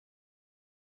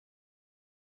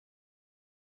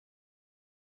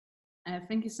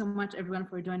Thank you so much, everyone,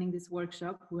 for joining this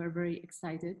workshop. We are very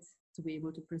excited to be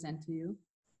able to present to you.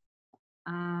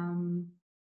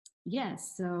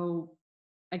 Yes, so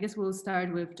I guess we'll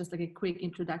start with just like a quick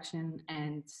introduction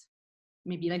and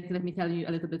maybe let me tell you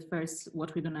a little bit first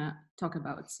what we're gonna talk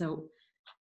about. So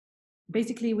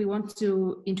basically, we want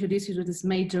to introduce you to this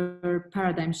major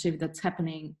paradigm shift that's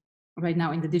happening right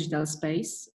now in the digital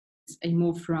space. It's a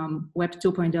move from Web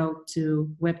 2.0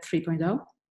 to Web 3.0.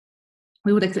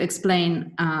 We would like to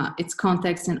explain its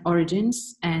context and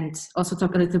origins, and also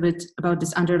talk a little bit about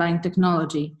this underlying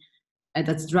technology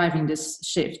that's driving this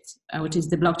shift, which is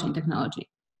the blockchain technology.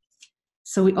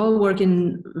 So we all work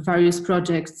in various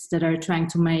projects that are trying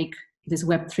to make this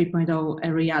Web 3.0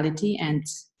 a reality, and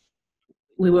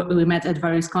we met at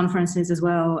various conferences as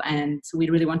well, and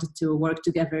we really wanted to work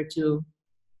together to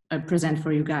present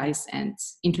for you guys and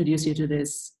introduce you to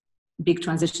this big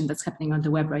transition that's happening on the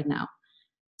web right now.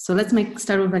 So let's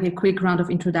start with like a quick round of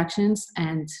introductions,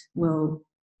 and we'll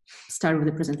start with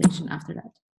the presentation after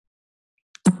that.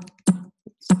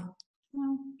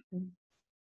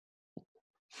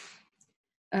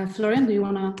 Florian, do you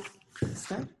want to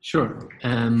start? Sure.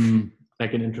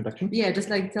 Like an introduction? Yeah,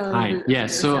 just like tell. Hi. Yeah,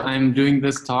 so I'm doing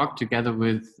this talk together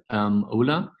with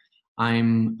Ola.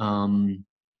 I'm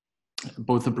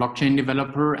both a blockchain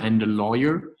developer and a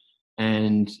lawyer.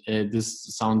 And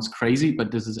this sounds crazy,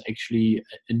 but this is actually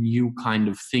a new kind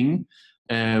of thing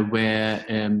where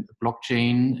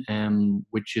blockchain,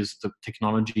 which is the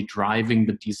technology driving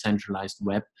the decentralized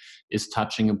web, is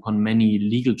touching upon many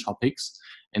legal topics.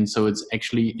 And so it's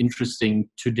actually interesting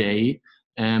today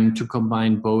to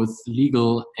combine both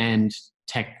legal and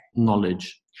tech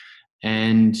knowledge.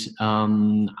 And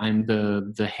I'm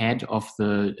the head of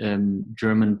the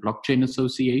German Blockchain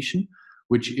Association,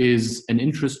 which is an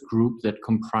interest group that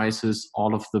comprises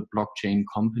all of the blockchain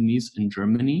companies in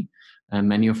Germany.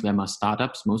 Many of them are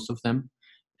startups, most of them.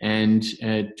 And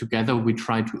together we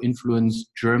try to influence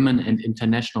German and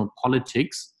international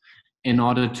politics in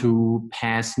order to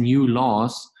pass new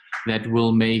laws that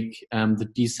will make the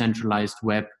decentralized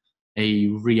web a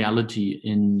reality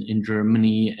in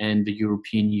Germany and the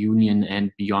European Union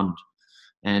and beyond.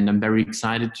 And I'm very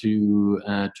excited to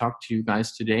talk to you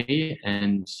guys today,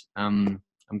 and I'm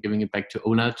giving it back to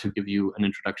Ola to give you an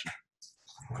introduction.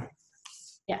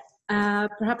 Yeah,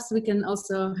 perhaps we can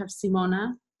also have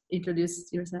Simona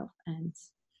introduce yourself. And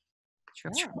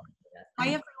Sure. Hi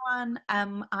everyone,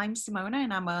 I'm Simona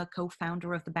and I'm a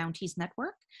co-founder of the Bounties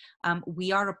Network.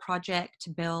 We are a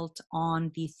project built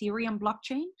on the Ethereum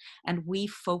blockchain, and we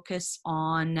focus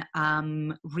on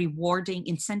rewarding,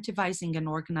 incentivizing and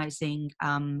organizing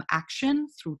action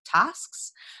through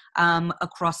tasks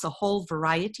across a whole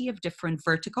variety of different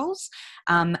verticals,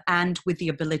 and with the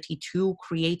ability to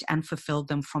create and fulfill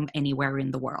them from anywhere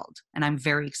in the world. And I'm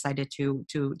very excited to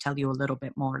tell you a little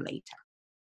bit more later.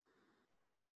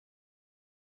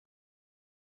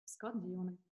 Scott, do you want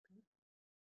to?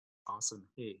 Awesome.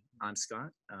 Hey, I'm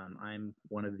Scott. I'm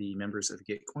one of the members of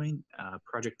Gitcoin, a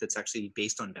project that's actually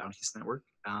based on Bounties Network.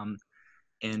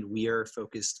 And we are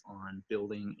focused on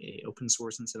building an open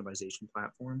source incentivization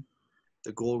platform.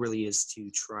 The goal really is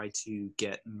to try to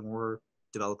get more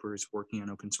developers working on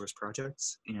open source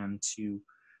projects and to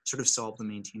sort of solve the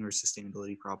maintainer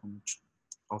sustainability problem, which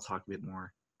I'll talk a bit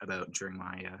more about during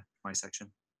my, my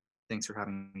section. Thanks for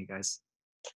having me, guys.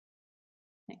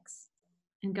 Thanks.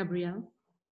 And Gabrielle?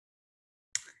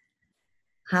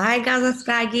 Hi, Gaza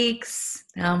Sky Geeks.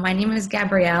 My name is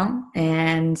Gabrielle,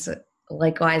 and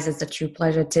likewise, it's a true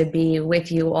pleasure to be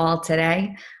with you all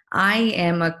today. I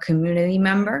am a community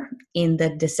member in the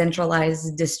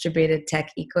decentralized distributed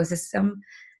tech ecosystem.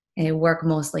 I work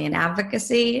mostly in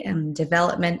advocacy and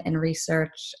development and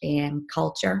research and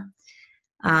culture.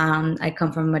 I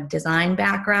come from a design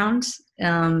background,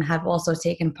 have also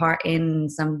taken part in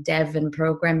some dev and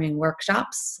programming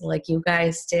workshops like you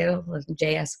guys do, like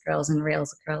JS Girls and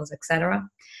Rails Girls, etc.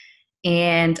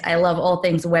 And I love all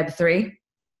things Web3.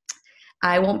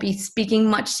 I won't be speaking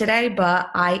much today, but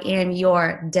I am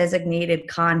your designated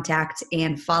contact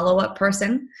and follow-up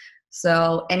person.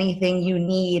 So anything you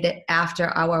need after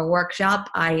our workshop,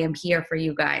 I am here for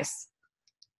you guys.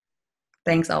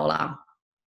 Thanks, Ola.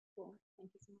 Cool.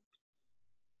 Thank you so much.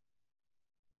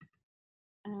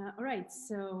 All right,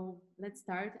 so let's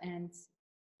start. And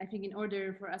I think in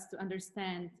order for us to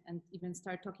understand and even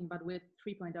start talking about Web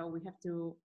 3.0, we have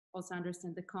to also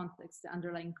understand the context, the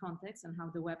underlying context, and how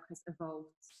the web has evolved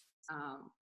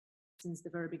since the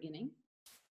very beginning.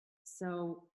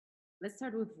 So let's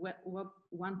start with Web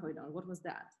 1.0. What was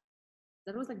that?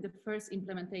 That was like the first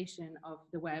implementation of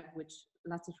the web, which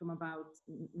lasted from about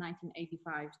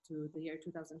 1985 to the year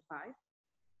 2005.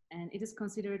 and it is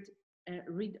considered a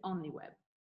read-only web,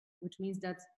 which means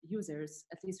that users,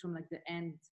 at least from like the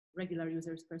end regular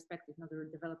user's perspective, not the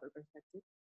developer perspective,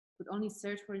 could only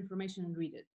search for information and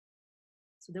read it.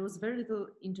 So there was very little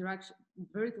interaction,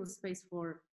 very little space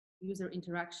for user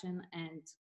interaction and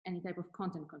any type of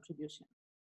content contribution.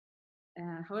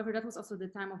 However, that was also the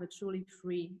time of a truly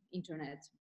free internet,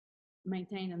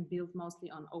 maintained and built mostly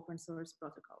on open source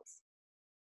protocols.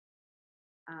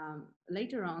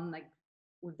 Later on, like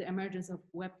with the emergence of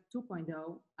Web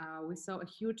 2.0, we saw a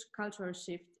huge cultural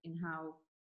shift in how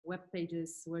web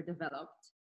pages were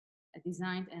developed,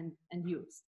 designed, and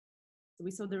used. So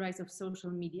we saw the rise of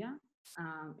social media,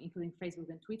 including Facebook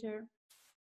and Twitter,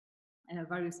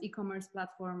 various e-commerce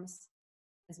platforms,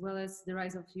 as well as the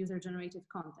rise of user-generated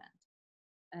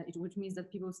content, which means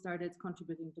that people started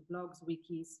contributing to blogs,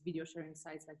 wikis, video sharing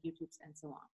sites like YouTube, and so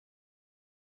on.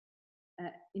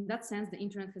 In that sense, the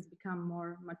internet has become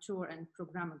more mature and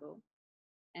programmable,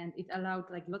 and it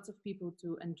allowed like lots of people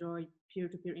to enjoy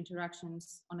peer-to-peer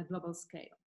interactions on a global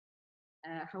scale.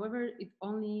 However, it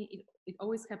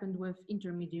always happened with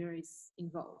intermediaries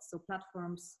involved. So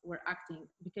platforms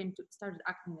started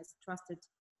acting as trusted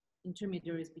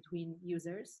intermediaries between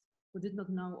users who did not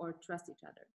know or trust each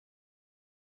other.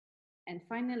 And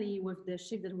finally, with the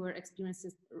shift that we're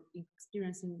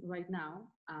experiencing right now,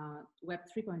 Web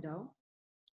 3.0,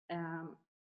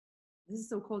 this is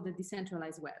so-called the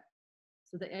decentralized web.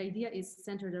 So the idea is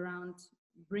centered around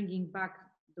bringing back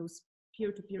those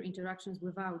peer-to-peer interactions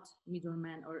without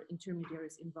middlemen or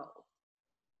intermediaries involved.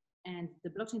 And the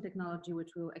blockchain technology,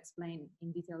 which we'll explain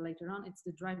in detail later on, it's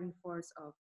the driving force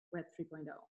of Web 3.0.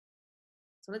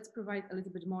 So let's provide a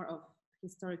little bit more of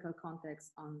historical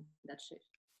context on that shift.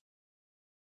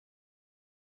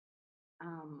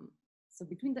 So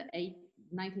between the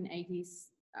 1980s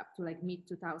up to like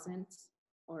mid-2000s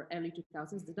or early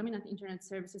 2000s, the dominant internet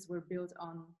services were built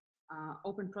on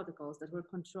open protocols that were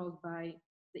controlled by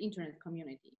the internet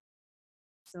community.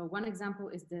 So one example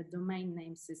is the domain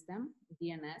name system,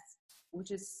 DNS, which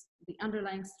is the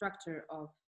underlying structure of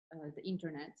the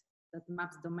internet that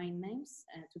maps domain names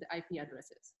to the IP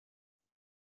addresses.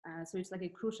 So it's like a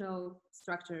crucial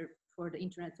structure for the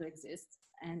internet to exist.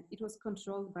 And it was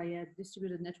controlled by a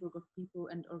distributed network of people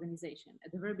and organizations.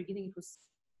 At the very beginning, it was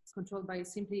controlled by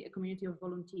simply a community of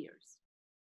volunteers.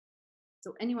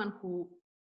 So anyone who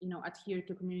adhered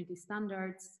to community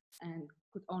standards and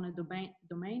could own a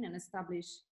domain and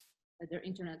establish their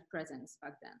internet presence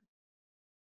back then.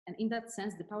 And in that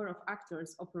sense, the power of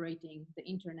actors operating the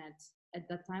internet at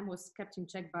that time was kept in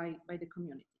check by the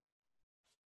community.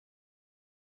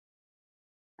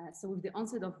 So with the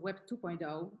onset of Web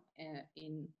 2.0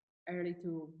 in early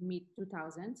to mid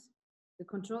 2000s, the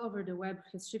control over the web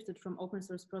has shifted from open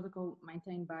source protocol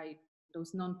maintained by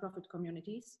those non-profit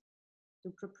communities to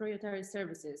proprietary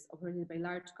services operated by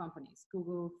large companies,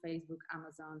 Google, Facebook,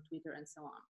 Amazon, Twitter, and so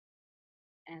on.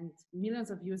 And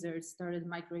millions of users started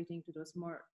migrating to those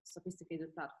more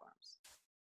sophisticated platforms.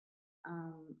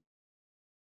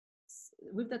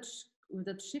 With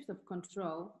that shift of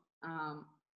control,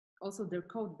 also their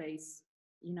code base,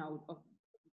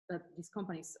 that these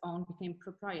companies own became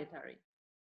proprietary,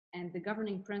 and the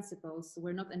governing principles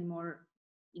were not anymore,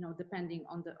 depending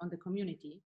on the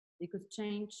community. They could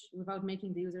change without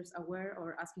making the users aware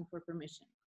or asking for permission.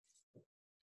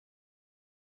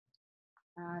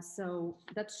 So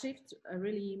that shift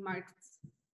really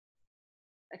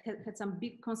had some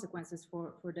big consequences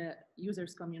for the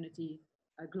users community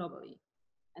globally.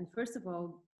 And first of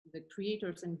all, the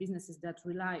creators and businesses that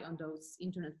rely on those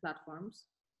internet platforms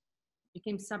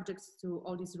became subject to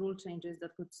all these rule changes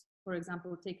that could, for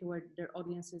example, take away their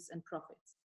audiences and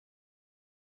profits.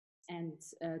 And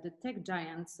the tech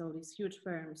giants, so these huge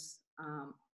firms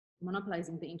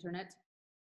monopolizing the internet,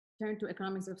 turned to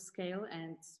economics of scale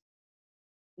and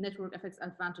network effects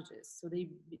advantages. So they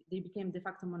became de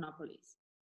facto monopolies.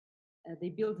 They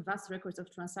built vast records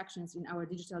of transactions in our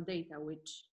digital data,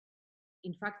 which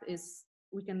in fact is,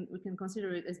 we can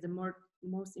consider it as the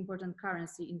most important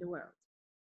currency in the world.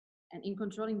 And in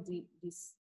controlling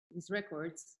these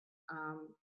records,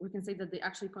 we can say that they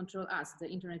actually control us, the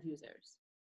internet users.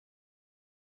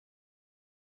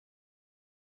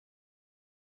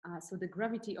 So the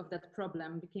gravity of that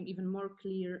problem became even more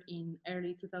clear in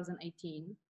early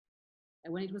 2018,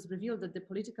 when it was revealed that the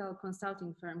political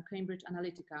consulting firm Cambridge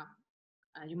Analytica,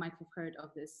 you might have heard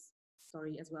of this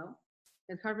story as well,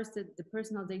 had harvested the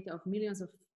personal data of millions of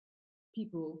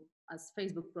people as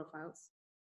Facebook profiles,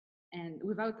 and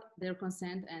without their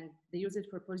consent, and they use it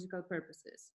for political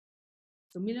purposes.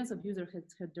 So millions of users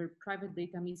had their private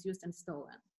data misused and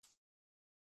stolen.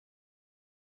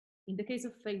 In the case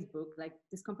of Facebook, like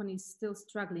this company is still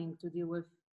struggling to deal with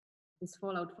this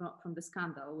fallout from the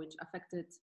scandal, which affected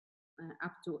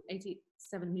up to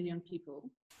 87 million people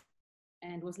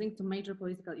and was linked to major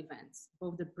political events,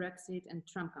 both the Brexit and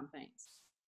Trump campaigns.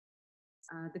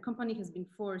 The company has been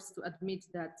forced to admit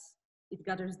that it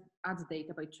gathers ads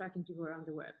data by tracking people around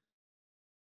the web.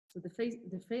 So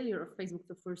the failure of Facebook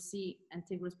to foresee and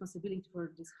take responsibility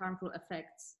for these harmful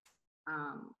effects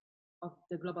of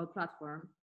the global platform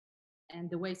and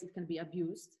the ways it can be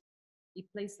abused, it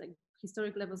placed like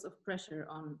historic levels of pressure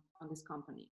on this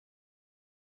company.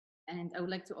 And I would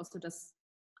like to also just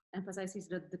emphasize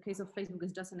that the case of Facebook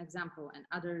is just an example, and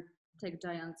other tech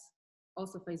giants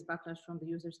also face backlash from the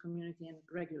users community and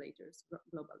regulators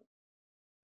globally.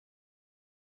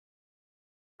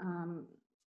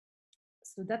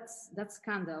 So that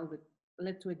scandal that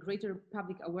led to a greater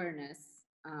public awareness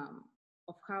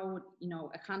of how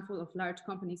a handful of large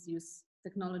companies use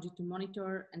technology to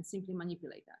monitor and simply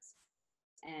manipulate us.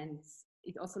 And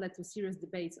it also led to serious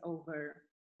debates over,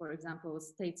 for example,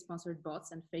 state-sponsored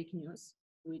bots and fake news,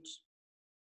 which,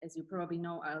 as you probably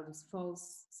know, are this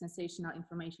false, sensational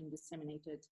information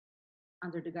disseminated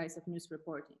under the guise of news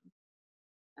reporting.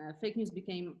 Fake news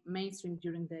became mainstream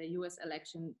during the US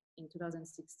election in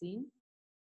 2016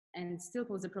 and still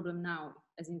pose a problem now,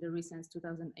 as in the recent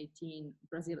 2018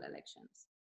 Brazil elections.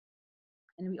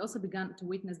 And we also began to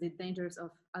witness the dangers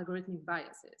of algorithmic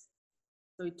biases.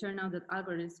 So it turned out that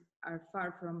algorithms are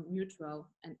far from neutral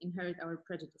and inherit our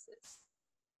prejudices.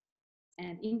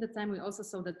 And in the time, we also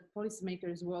saw that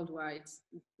policymakers worldwide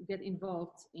get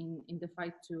involved in the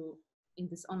fight in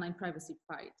this online privacy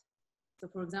fight. So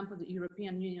for example, the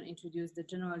European Union introduced the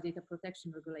General Data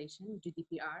Protection Regulation,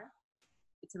 GDPR.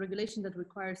 It's a regulation that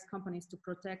requires companies to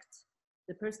protect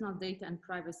the personal data and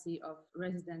privacy of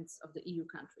residents of the EU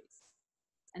countries.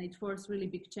 And it forced really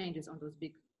big changes on those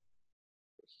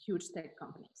huge tech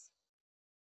companies.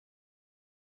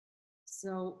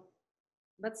 So,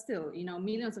 but still,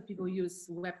 millions of people use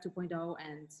Web 2.0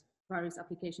 and various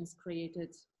applications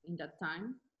created in that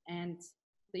time. And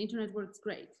the internet works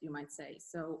great, you might say.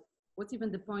 So what's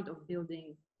even the point of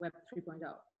building Web 3.0?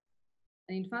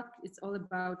 And in fact, it's all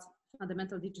about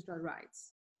fundamental digital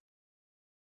rights.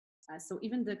 So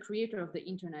even the creator of the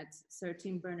internet, Sir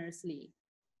Tim Berners-Lee,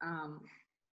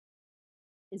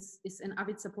 is an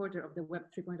avid supporter of the Web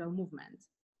 3.0 movement.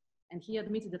 And he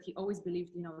admitted that he always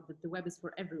believed, that the web is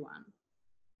for everyone.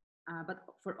 But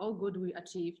for all good we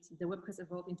achieved, the web has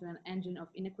evolved into an engine of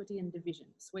inequity and division,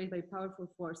 swayed by powerful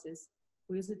forces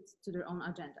who use it to their own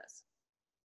agendas.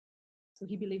 So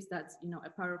he believes that, a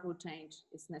powerful change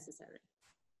is necessary.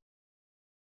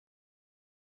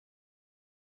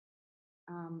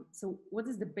 So what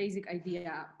is the basic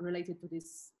idea related to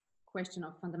this question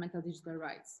of fundamental digital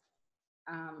rights?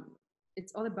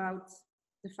 It's all about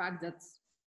the fact that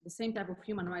the same type of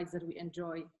human rights that we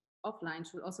enjoy offline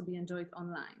should also be enjoyed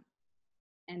online.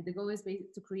 And the goal is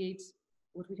to create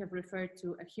what we have referred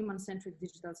to a human-centric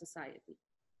digital society.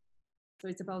 So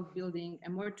it's about building a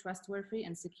more trustworthy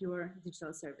and secure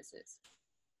digital services.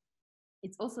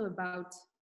 It's also about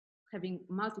having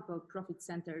multiple profit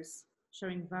centers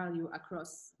sharing value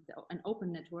across an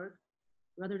open network,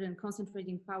 rather than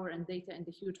concentrating power and data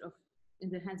in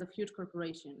the hands of huge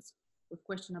corporations with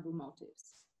questionable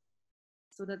motives.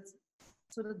 So that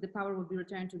the power will be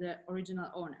returned to the original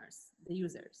owners, the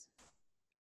users.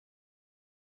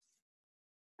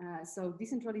 So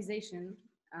decentralization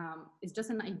is just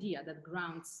an idea that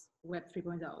grounds Web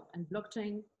 3.0, and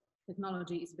blockchain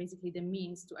technology is basically the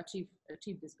means to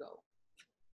achieve this goal.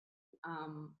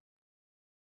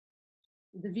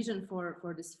 The vision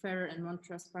for this fair and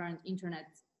non-transparent internet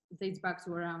dates back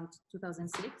to around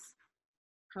 2006.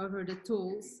 However, the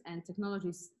tools and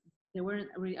technologies, they weren't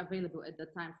really available at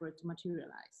that time for it to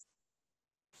materialize.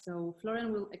 So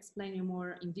Florian will explain you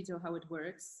more in detail how it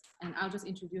works, and I'll just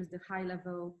introduce the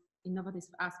high-level innovative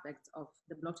aspects of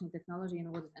the blockchain technology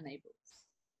and what it enables.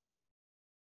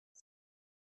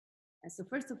 And so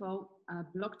first of all,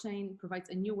 blockchain provides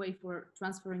a new way for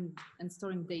transferring and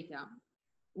storing data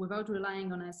without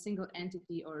relying on a single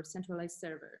entity or centralized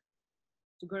server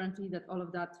to guarantee that all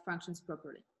of that functions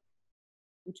properly,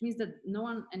 which means that no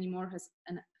one anymore has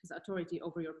authority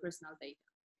over your personal data.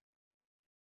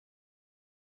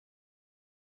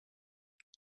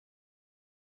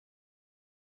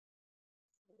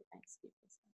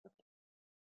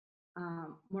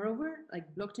 Moreover,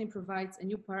 blockchain provides a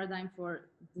new paradigm for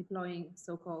deploying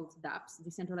so-called dApps,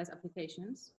 decentralized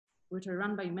applications, which are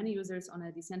run by many users on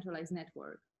a decentralized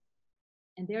network.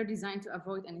 And they are designed to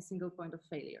avoid any single point of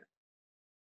failure.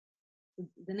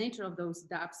 The nature of those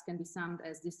dApps can be summed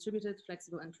as distributed,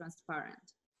 flexible, and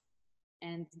transparent.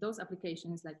 And those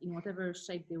applications, like in whatever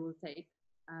shape they will take,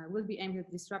 will be aimed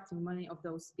at disrupting many of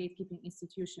those gatekeeping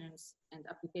institutions and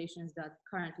applications that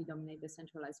currently dominate the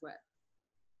centralized web.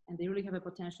 And they really have a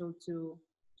potential to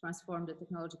transform the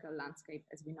technological landscape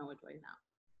as we know it right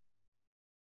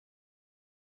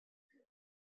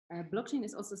now. Blockchain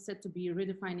is also said to be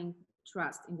redefining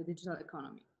trust in the digital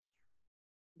economy.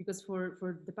 Because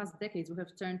for the past decades, we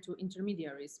have turned to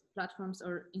intermediaries, platforms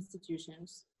or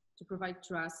institutions to provide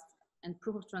trust and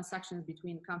proof of transactions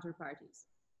between counterparties.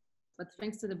 But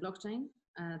thanks to the blockchain,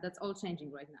 that's all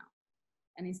changing right now.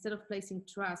 And instead of placing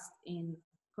trust in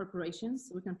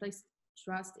corporations, we can place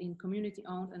trust in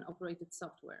community-owned and operated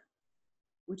software,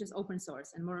 which is open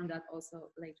source, and more on that also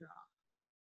later on.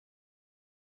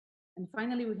 And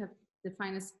finally, we have the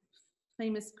famous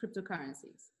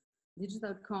cryptocurrencies,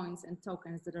 digital coins and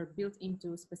tokens that are built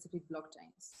into specific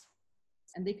blockchains.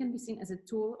 And they can be seen as a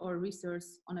tool or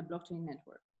resource on a blockchain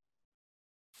network.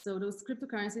 So those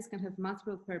cryptocurrencies can have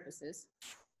multiple purposes,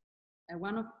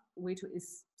 one of which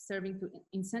is serving to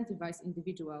incentivize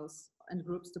individuals and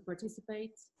groups to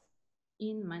participate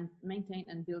in, maintain,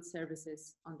 and build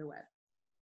services on the web.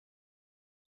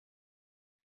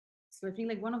 So I think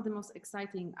like one of the most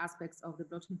exciting aspects of the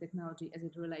blockchain technology as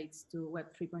it relates to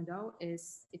Web 3.0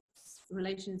 is its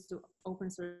relations to open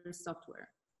source software.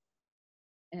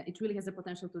 It really has the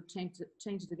potential to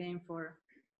change the game for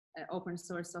open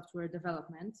source software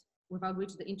development, without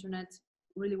which the internet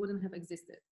really wouldn't have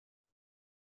existed.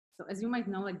 So as you might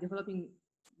know, like developing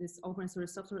this open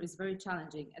source software is very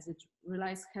challenging as it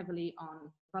relies heavily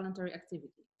on voluntary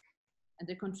activity, and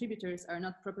the contributors are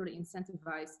not properly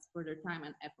incentivized for their time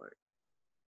and effort.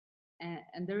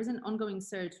 And there is an ongoing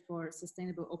search for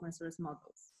sustainable open source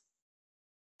models.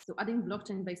 So adding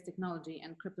blockchain-based technology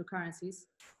and cryptocurrencies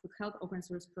would help open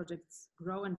source projects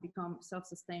grow and become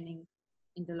self-sustaining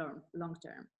in the long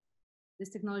term. This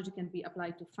technology can be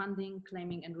applied to funding,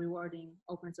 claiming, and rewarding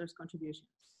open source contributions.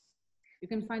 You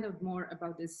can find out more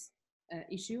about this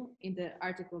issue in the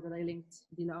article that I linked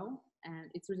below, and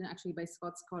it's written actually by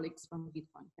Scott's colleagues from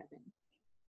Gitcoin, Kevin.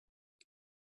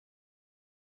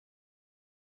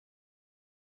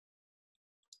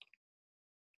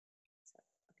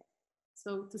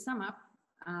 So to sum up,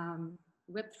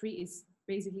 Web3 is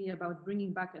basically about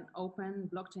bringing back an open,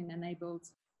 blockchain-enabled,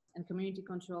 and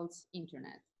community-controlled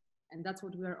internet. And that's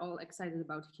what we're all excited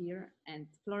about here. And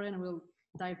Florian will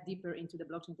dive deeper into the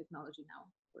blockchain technology now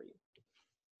for you.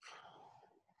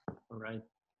 All right.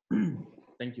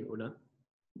 Thank you, Ola.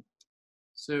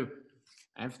 So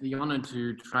I have the honor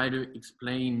to try to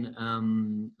explain a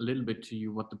little bit to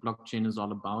you what the blockchain is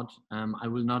all about. I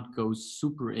will not go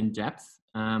super in depth.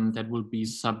 That will be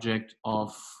subject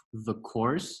of the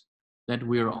course that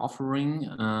we are offering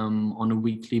on a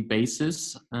weekly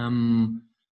basis.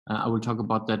 I will talk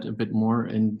about that a bit more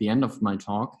in the end of my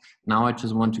talk. Now I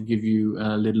just want to give you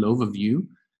a little overview.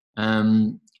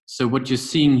 So what you're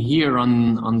seeing here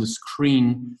on the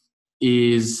screen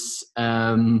is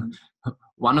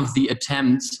one of the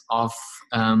attempts of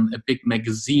a big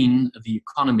magazine, The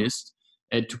Economist,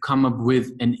 to come up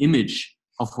with an image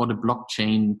of what a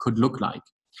blockchain could look like.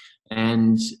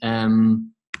 And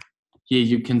here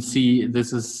you can see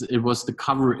it was the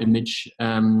cover image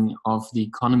of The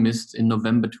Economist in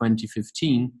November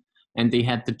 2015. And they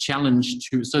had the challenge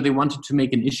so they wanted to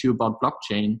make an issue about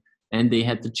blockchain, and they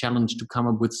had the challenge to come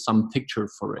up with some picture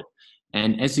for it.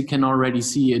 And as you can already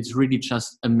see, it's really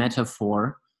just a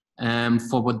metaphor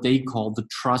for what they call the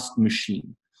trust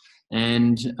machine.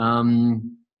 And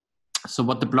so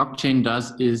what the blockchain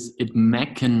does is it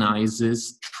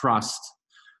mechanizes trust,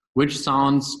 which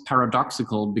sounds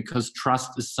paradoxical because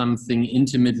trust is something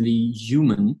intimately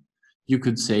human. You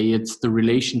could say it's the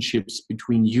relationships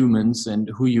between humans and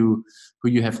who you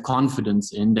have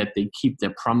confidence in that they keep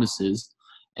their promises.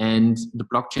 And the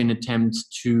blockchain attempts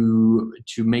to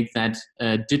make that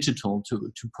digital,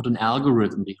 to put an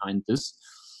algorithm behind this.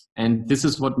 And this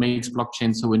is what makes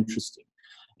blockchain so interesting.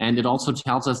 And it also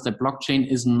tells us that blockchain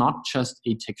is not just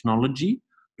a technology.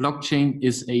 Blockchain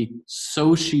is a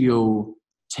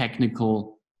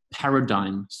socio-technical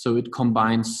paradigm. So it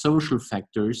combines social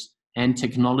factors and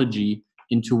technology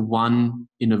into one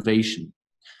innovation.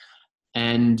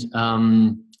 And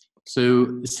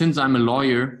so since I'm a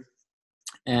lawyer,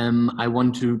 I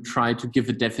want to try to give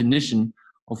a definition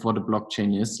of what a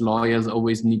blockchain is. Lawyers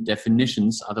always need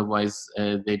definitions, otherwise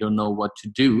they don't know what to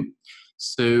do.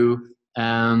 So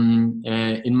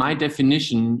in my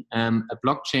definition, a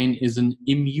blockchain is an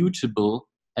immutable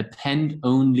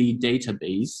append-only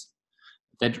database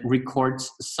that records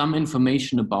some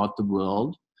information about the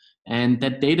world And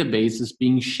that database is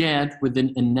being shared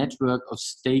within a network of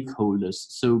stakeholders.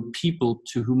 So people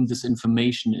to whom this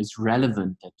information is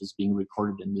relevant that is being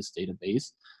recorded in this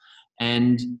database.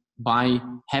 And by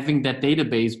having that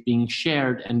database being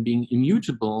shared and being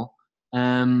immutable,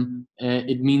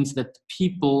 it means that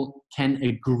people can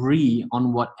agree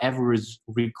on whatever is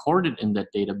recorded in that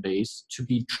database to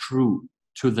be true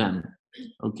to them.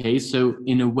 Okay, so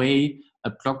in a way,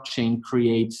 a blockchain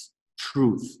creates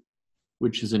truth,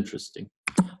 which is interesting.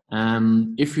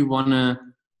 If we want to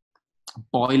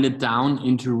boil it down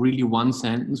into really one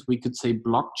sentence, we could say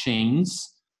blockchains.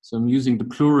 So I'm using the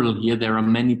plural here. There are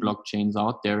many blockchains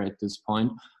out there at this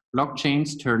point.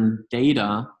 Blockchains turn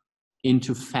data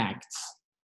into facts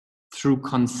through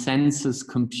consensus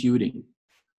computing.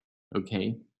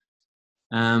 Okay.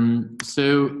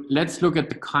 So let's look at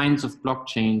the kinds of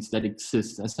blockchains that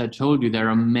exist. As I told you, there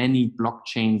are many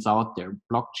blockchains out there.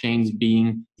 Blockchains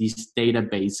being these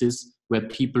databases where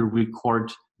people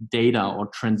record data or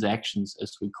transactions,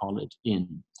 as we call it,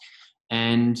 in.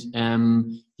 And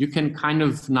you can kind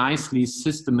of nicely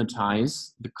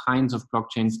systematize the kinds of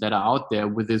blockchains that are out there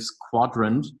with this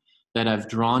quadrant that I've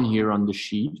drawn here on the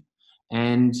sheet.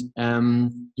 And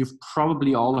you've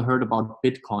probably all heard about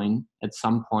Bitcoin at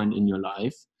some point in your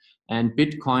life. And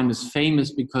Bitcoin is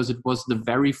famous because it was the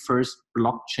very first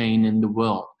blockchain in the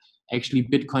world. Actually,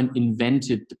 Bitcoin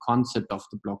invented the concept of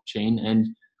the blockchain. And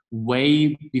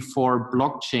way before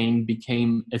blockchain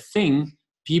became a thing,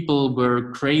 people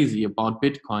were crazy about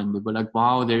Bitcoin. They were like,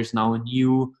 wow, there's now a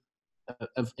new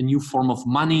form of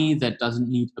money that doesn't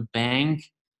need a bank.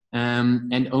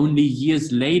 And only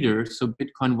years later, so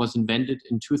Bitcoin was invented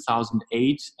in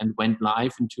 2008 and went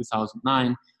live in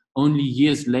 2009. Only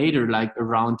years later, like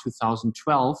around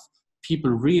 2012,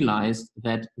 people realized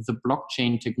that the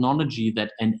blockchain technology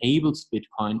that enables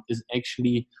Bitcoin is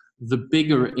actually the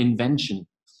bigger invention.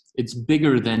 It's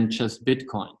bigger than just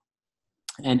Bitcoin.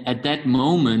 And at that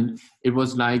moment, it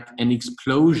was like an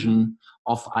explosion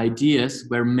of ideas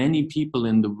where many people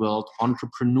in the world,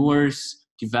 entrepreneurs,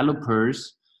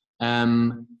 developers,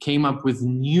 came up with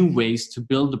new ways to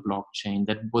build a blockchain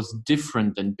that was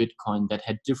different than Bitcoin, that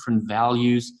had different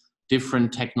values,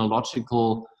 different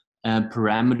technological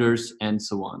parameters, and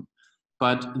so on.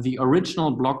 But the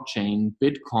original blockchain,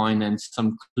 Bitcoin, and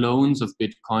some clones of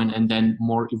Bitcoin, and then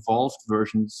more evolved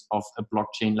versions of a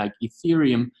blockchain like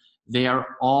Ethereum, they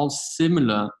are all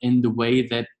similar in the way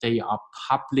that they are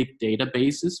public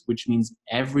databases, which means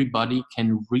everybody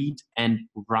can read and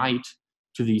write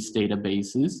to these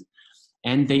databases.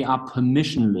 And they are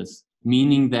permissionless,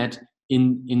 meaning that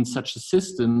in such a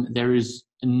system, there is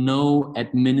no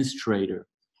administrator,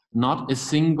 not a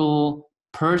single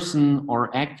person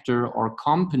or actor or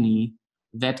company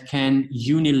that can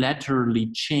unilaterally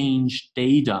change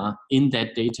data in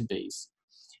that database.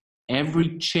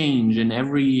 Every change and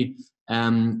every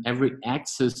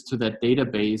access to that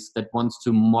database that wants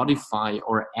to modify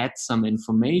or add some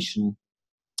information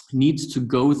needs to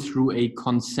go through a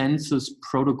consensus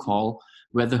protocol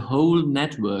where the whole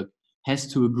network has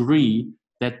to agree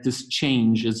that this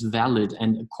change is valid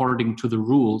and according to the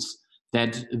rules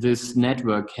that this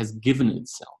network has given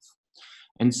itself.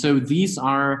 And so these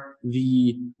are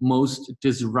the most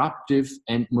disruptive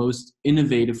and most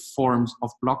innovative forms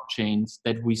of blockchains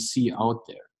that we see out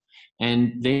there.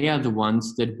 And they are the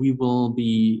ones that we will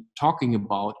be talking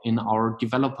about in our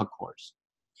developer course.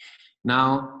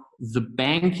 Now, the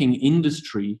banking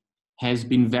industry has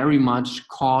been very much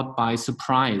caught by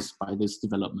surprise by this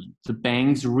development. The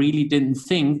banks really didn't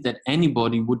think that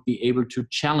anybody would be able to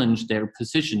challenge their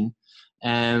position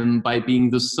by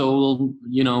being the sole,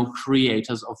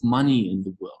 creators of money in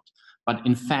the world. But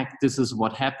in fact, this is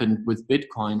what happened with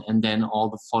Bitcoin and then all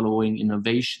the following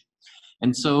innovation.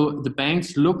 And so the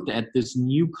banks looked at this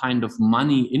new kind of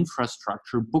money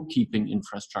infrastructure, bookkeeping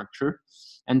infrastructure,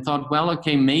 and thought, well,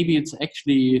 okay, maybe it's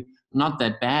actually not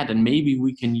that bad, and maybe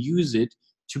we can use it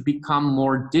to become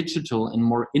more digital and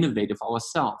more innovative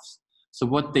ourselves. So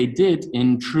what they did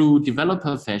in true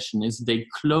developer fashion is they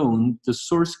cloned the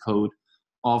source code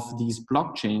of these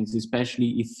blockchains,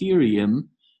 especially Ethereum,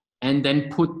 and then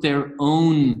put their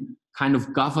own kind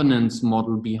of governance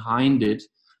model behind it.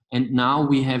 And now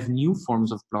we have new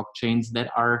forms of blockchains that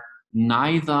are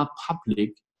neither public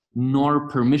nor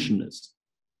permissionless.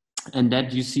 And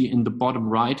that you see in the bottom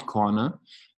right corner.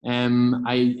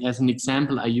 As an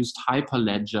example, I used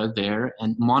Hyperledger there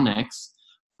and Monex,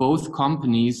 both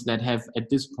companies that have at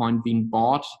this point been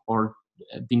bought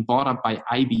up by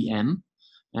IBM,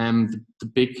 the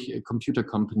big computer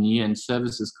company and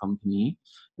services company,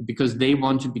 because they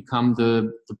want to become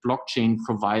the blockchain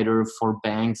provider for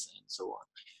banks and so on.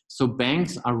 So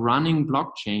banks are running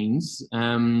blockchains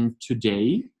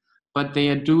today, but they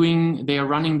are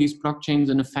running these blockchains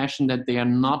in a fashion that they are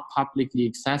not publicly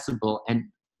accessible. And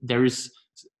there is,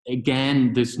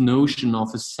 again, this notion of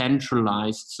a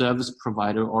centralized service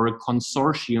provider or a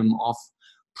consortium of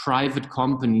private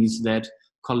companies that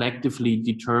collectively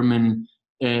determine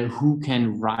who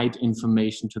can write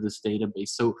information to this database.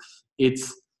 So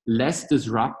it's less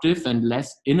disruptive and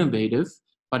less innovative,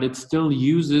 but it still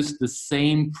uses the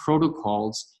same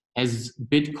protocols as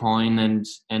Bitcoin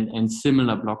and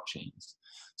similar blockchains.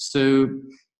 So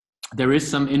there is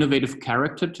some innovative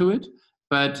character to it,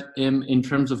 but in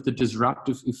terms of the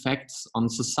disruptive effects on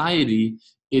society,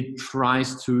 it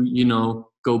tries to,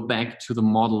 go back to the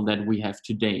model that we have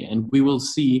today. And we will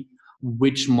see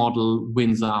which model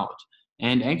wins out.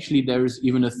 And actually, there is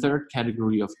even a third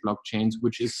category of blockchains,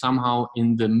 which is somehow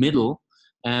in the middle.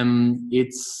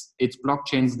 It's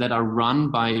blockchains that are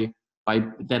run by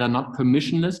that are not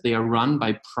permissionless. They are run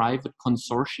by private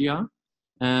consortia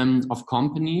of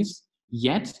companies,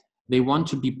 yet they want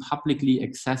to be publicly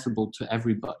accessible to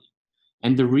everybody.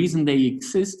 And the reason they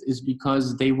exist is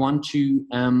because they want to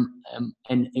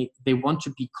they want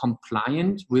to be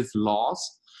compliant with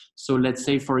laws. So let's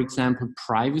say, for example,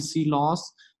 privacy laws.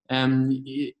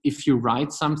 If you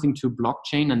write something to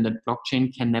blockchain and that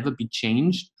blockchain can never be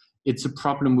changed, it's a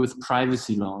problem with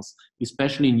privacy laws.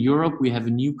 Especially in Europe, we have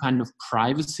a new kind of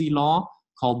privacy law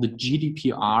called the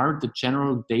GDPR, the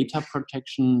General Data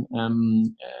Protection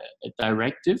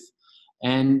Directive.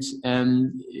 And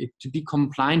to be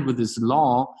compliant with this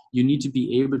law, you need to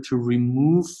be able to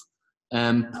remove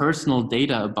personal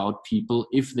data about people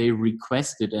if they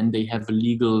request it and they have a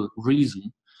legal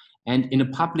reason. And in a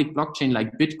public blockchain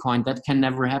like Bitcoin, that can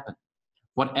never happen.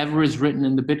 Whatever is written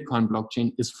in the Bitcoin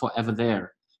blockchain is forever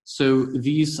there. So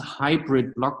these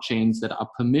hybrid blockchains that are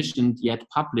permissioned yet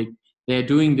public, they're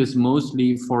doing this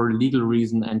mostly for legal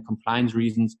reasons and compliance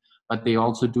reasons, but they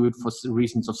also do it for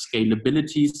reasons of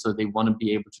scalability. So they want to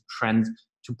be able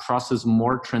to process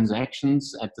more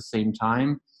transactions at the same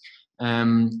time,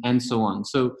 and so on.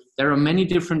 So there are many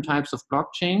different types of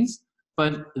blockchains,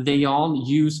 but they all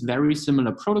use very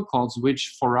similar protocols,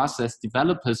 which for us as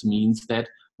developers means that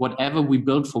whatever we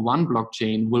build for one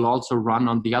blockchain will also run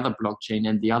on the other blockchain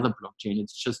and the other blockchain.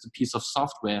 It's just a piece of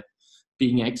software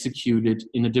being executed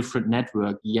in a different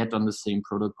network, yet on the same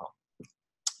protocol.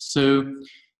 So,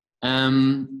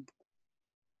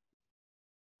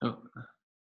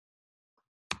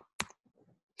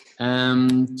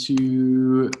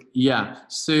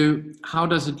 so how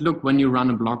does it look when you run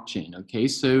a blockchain? Okay,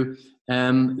 so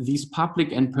these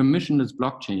public and permissionless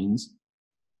blockchains,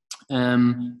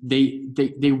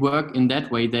 they work in that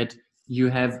way that you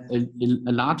have a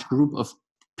large group of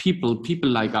people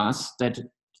like us that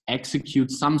execute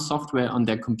some software on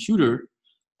their computer,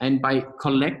 and by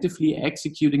collectively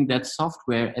executing that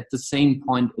software at the same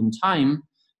point in time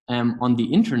on the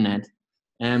internet,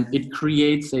 it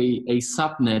creates a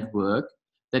subnetwork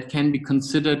that can be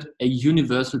considered a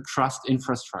universal trust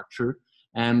infrastructure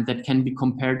that can be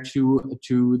compared to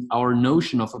our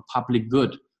notion of a public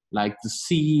good, like the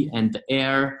sea and the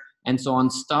air and so on,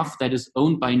 stuff that is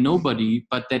owned by nobody,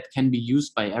 but that can be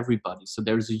used by everybody. So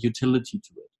there's a utility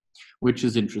to it, which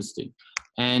is interesting.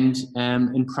 And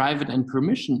in private and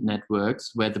permission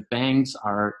networks, where the banks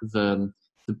are the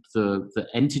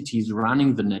entities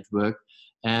running the network,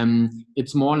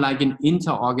 it's more like an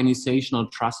inter-organizational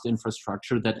trust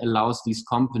infrastructure that allows these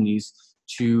companies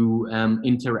to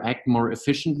interact more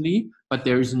efficiently, but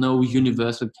there is no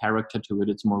universal character to it.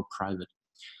 It's more private.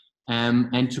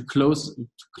 And to close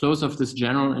off this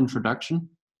general introduction,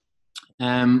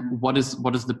 what is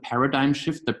the paradigm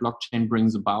shift that blockchain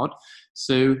brings about?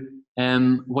 So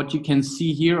what you can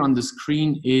see here on the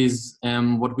screen is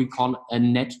what we call a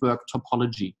network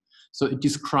topology. So it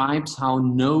describes how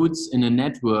nodes in a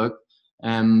network,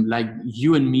 like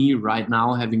you and me right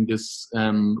now having this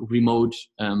remote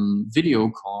video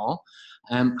call,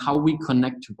 how we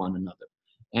connect to one another.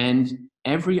 And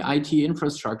every IT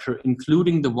infrastructure,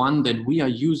 including the one that we are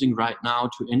using right now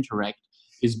to interact,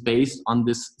 is based on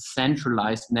this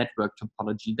centralized network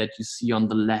topology that you see on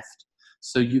the left.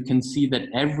 So you can see that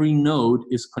every node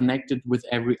is connected with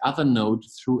every other node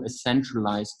through a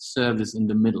centralized service in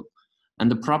the middle. And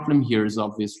the problem here is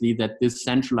obviously that this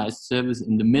centralized service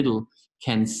in the middle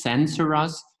can censor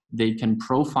us, they can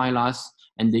profile us,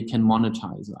 and they can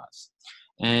monetize us.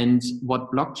 And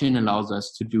what blockchain allows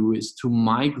us to do is to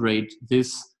migrate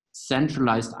this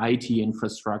centralized IT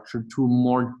infrastructure to a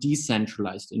more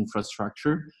decentralized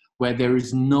infrastructure where there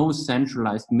is no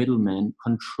centralized middleman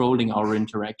controlling our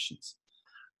interactions.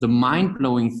 The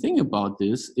mind-blowing thing about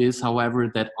this is,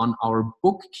 however, that on our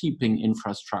bookkeeping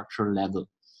infrastructure level,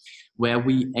 where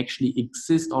we actually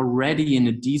exist already in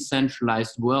a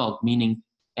decentralized world, meaning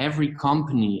every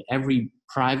company, every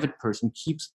private person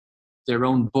keeps their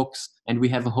own books, and we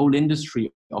have a whole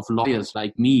industry of lawyers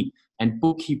like me, and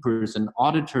bookkeepers and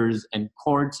auditors and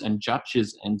courts and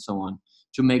judges and so on,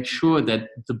 to make sure that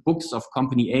the books of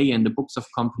company A and the books of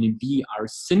company B are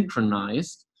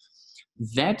synchronized.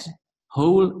 That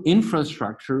whole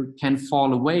infrastructure can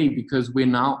fall away because we're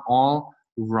now all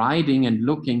writing and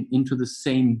looking into the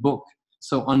same book.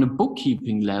 So on a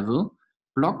bookkeeping level,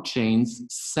 blockchains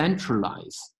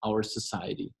centralize our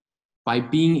society by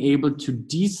being able to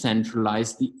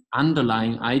decentralize the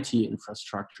underlying IT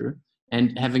infrastructure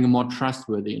and having a more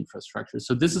trustworthy infrastructure.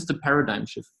 So this is the paradigm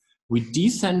shift. We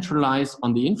decentralize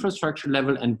on the infrastructure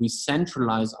level and we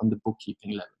centralize on the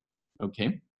bookkeeping level.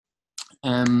 Okay.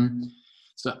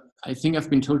 So I think I've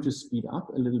been told to speed up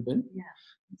a little bit.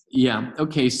 Yeah.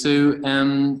 Okay. So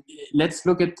let's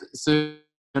look at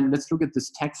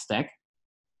this tech stack,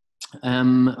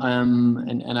 and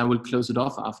I will close it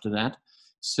off after that.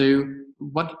 So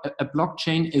what a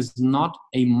blockchain is not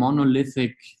a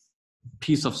monolithic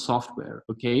piece of software.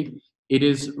 Okay, it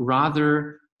is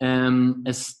rather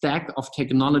a stack of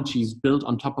technologies built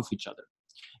on top of each other.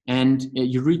 And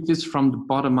you read this from the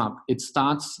bottom up. It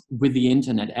starts with the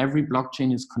internet. Every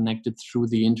blockchain is connected through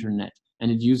the internet,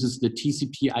 and it uses the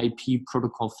TCP/IP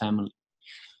protocol family.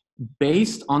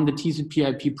 Based on the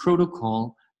TCP/IP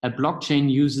protocol, a blockchain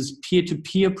uses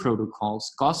peer-to-peer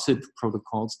protocols, gossip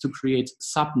protocols, to create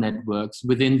subnetworks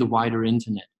within the wider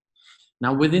internet.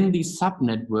 Now, within these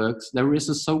subnetworks, there is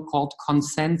a so-called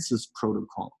consensus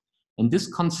protocol. And this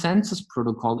consensus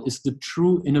protocol is the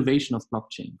true innovation of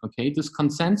blockchain, okay? This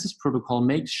consensus protocol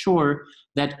makes sure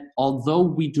that although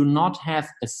we do not have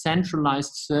a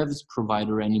centralized service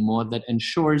provider anymore that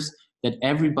ensures that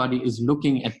everybody is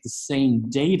looking at the same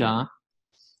data,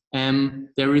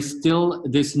 there is still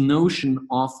this notion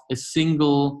of a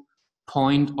single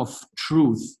point of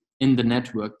truth in the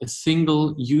network, a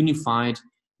single unified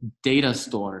data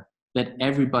store that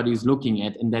everybody is looking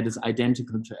at and that is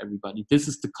identical to everybody. This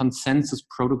is the consensus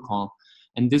protocol,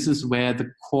 and this is where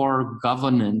the core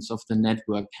governance of the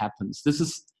network happens. This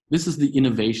is the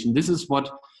innovation. This is what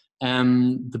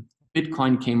the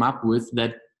Bitcoin came up with,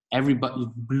 that everybody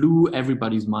blew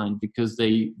everybody's mind because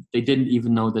they didn't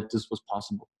even know that this was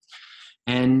possible.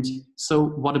 And so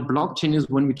what a blockchain is,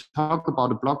 when we talk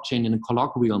about a blockchain in a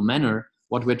colloquial manner,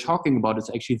 what we're talking about is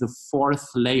actually the fourth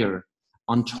layer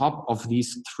on top of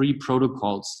these three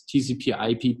protocols,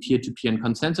 TCP/IP, peer-to-peer, and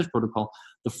consensus protocol.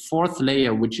 The fourth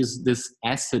layer, which is this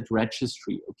asset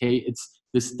registry, okay? It's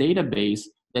this database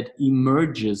that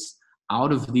emerges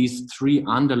out of these three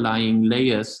underlying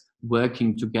layers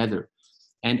working together.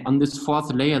 And on this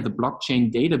fourth layer, the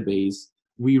blockchain database,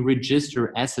 we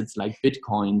register assets like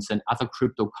Bitcoins and other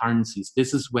cryptocurrencies.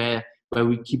 This is where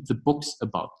we keep the books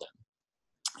about them.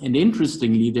 And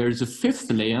interestingly, there's a fifth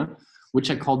layer, which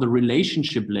I call the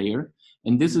relationship layer.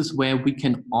 And this is where we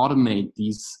can automate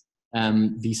these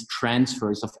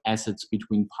transfers of assets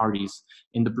between parties.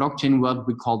 In the blockchain world,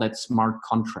 we call that smart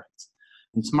contracts.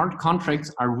 And smart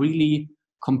contracts are really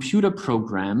computer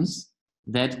programs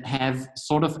that have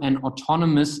sort of an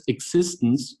autonomous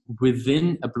existence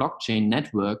within a blockchain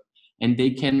network, and they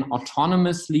can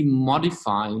autonomously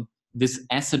modify this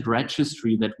asset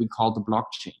registry that we call the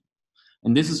blockchain.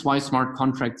 And this is why smart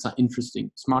contracts are interesting.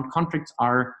 Smart contracts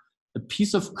are a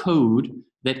piece of code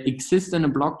that exists in a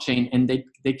blockchain, and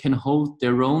they can hold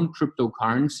their own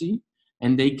cryptocurrency,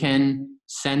 and they can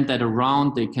send that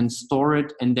around, they can store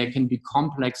it, and there can be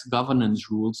complex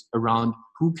governance rules around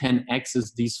who can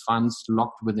access these funds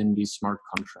locked within these smart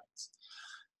contracts.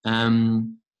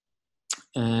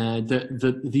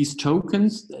 These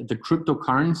tokens, the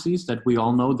cryptocurrencies that we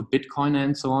all know, the Bitcoin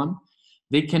and so on,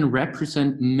 they can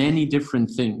represent many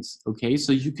different things, okay?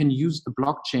 So you can use the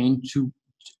blockchain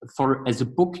as a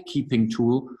bookkeeping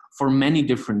tool for many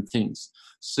different things.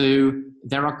 So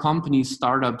there are companies,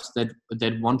 startups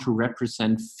that want to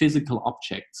represent physical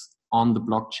objects on the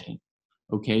blockchain,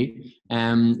 okay?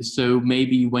 So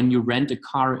maybe when you rent a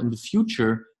car in the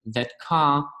future, that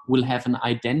car will have an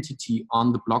identity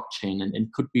on the blockchain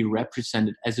and could be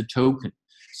represented as a token.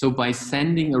 So by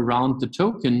sending around the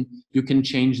token, you can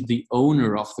change the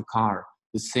owner of the car.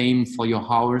 The same for your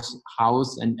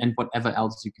house and whatever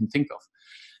else you can think of.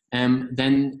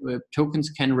 Then tokens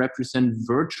can represent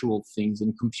virtual things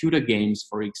in computer games,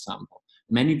 for example.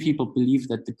 Many people believe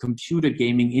that the computer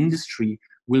gaming industry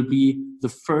will be the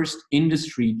first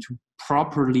industry to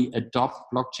properly adopt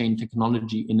blockchain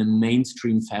technology in a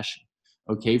mainstream fashion.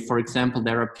 Okay, for example,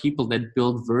 there are people that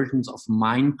build versions of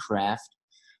Minecraft,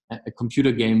 a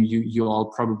computer game you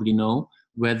all probably know,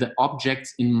 where the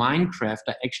objects in Minecraft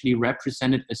are actually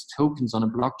represented as tokens on a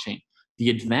blockchain. The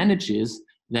advantage is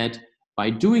that by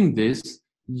doing this,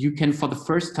 you can for the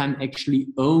first time actually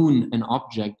own an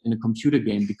object in a computer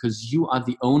game, because you are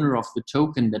the owner of the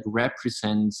token that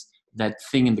represents that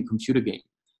thing in the computer game.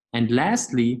 And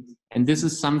lastly, and this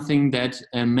is something that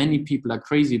many people are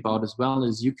crazy about as well,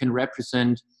 is you can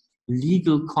represent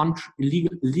legal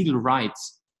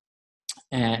rights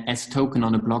as token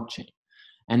on a blockchain.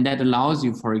 And that allows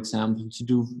you, for example,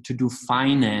 to do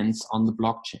finance on the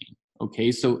blockchain.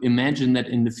 Okay, so imagine that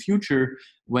in the future,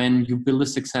 when you build a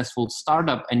successful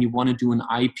startup and you want to do an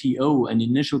IPO, an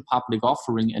initial public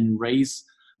offering, and raise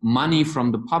money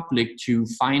from the public to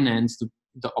finance the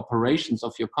operations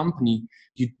of your company,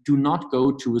 you do not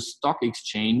go to a stock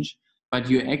exchange, but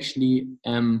you actually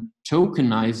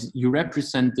tokenize, you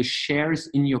represent the shares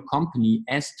in your company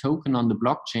as token on the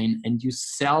blockchain, and you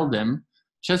sell them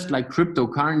just like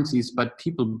cryptocurrencies, but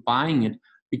people buying it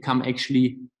become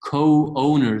actually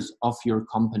co-owners of your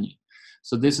company.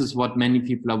 So this is what many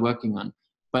people are working on.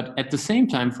 But at the same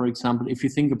time, for example, if you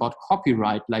think about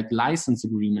copyright, like license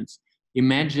agreements,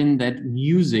 imagine that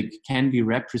music can be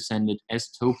represented as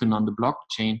token on the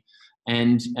blockchain.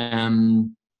 And,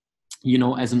 you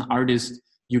know, as an artist,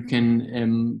 you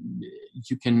can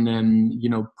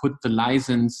put the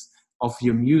license of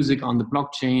your music on the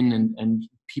blockchain, and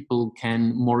people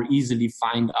can more easily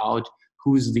find out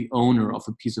who's the owner of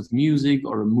a piece of music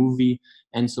or a movie,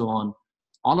 and so on.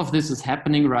 All of this is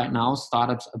happening right now.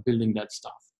 Startups are building that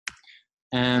stuff.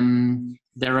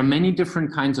 There are many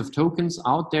different kinds of tokens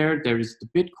out there. There is the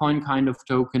Bitcoin kind of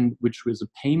token, which is a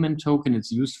payment token.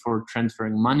 It's used for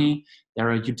transferring money.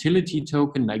 There are utility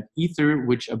tokens like Ether,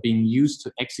 which are being used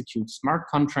to execute smart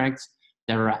contracts.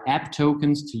 There are app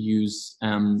tokens to use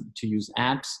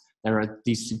apps. There are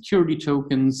these security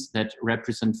tokens that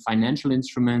represent financial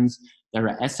instruments. There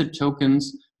are asset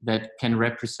tokens that can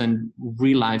represent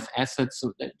real-life assets.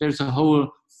 So there's a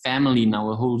whole family now,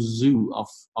 a whole zoo of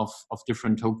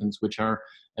different tokens which are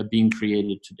being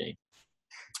created today.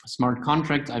 Smart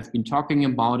contracts, I've been talking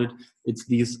about it. It's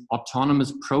these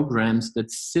autonomous programs that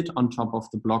sit on top of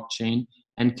the blockchain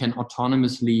and can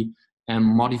autonomously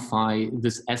modify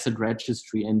this asset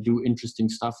registry and do interesting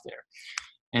stuff there.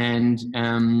 And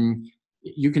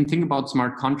you can think about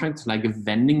smart contracts like a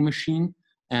vending machine,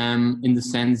 in the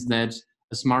sense that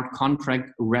a smart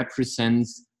contract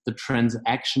represents the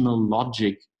transactional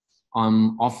logic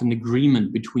of an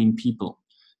agreement between people.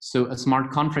 So a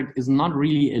smart contract is not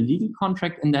really a legal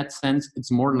contract in that sense.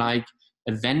 It's more like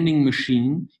a vending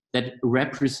machine that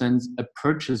represents a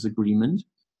purchase agreement.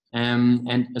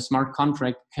 And a smart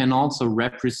contract can also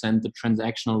represent the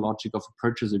transactional logic of a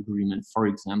purchase agreement, for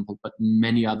example, but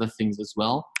many other things as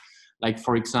well. Like,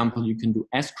 for example, you can do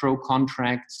escrow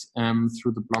contracts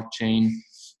through the blockchain.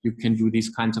 You can do these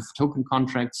kinds of token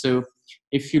contracts. So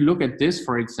if you look at this,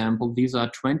 for example, these are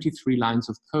 23 lines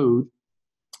of code,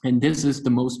 and this is the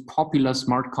most popular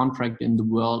smart contract in the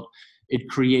world. It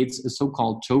creates a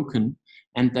so-called token,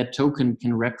 and that token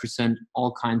can represent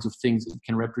all kinds of things. It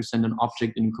can represent an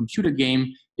object in a computer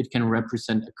game. It can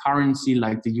represent a currency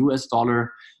like the US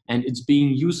dollar, and it's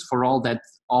being used for all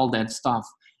that stuff.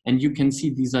 And you can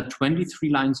see these are 23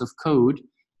 lines of code,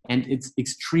 and it's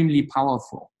extremely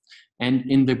powerful. And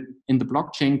in the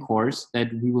blockchain course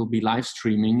that we will be live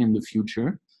streaming in the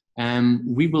future,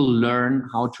 we will learn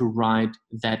how to write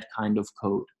that kind of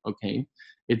code. Okay,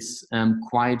 it's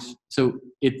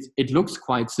it looks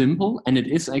quite simple, and it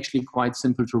is actually quite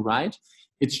simple to write.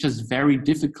 It's just very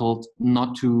difficult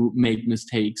not to make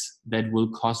mistakes that will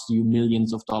cost you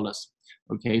millions of dollars.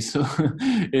 Okay, so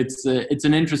it's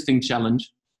an interesting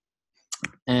challenge.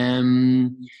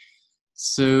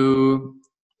 So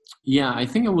yeah, I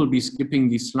think I will be skipping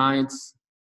these slides.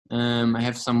 I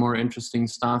have some more interesting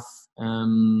stuff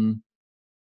to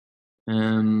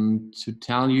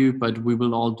tell you, but we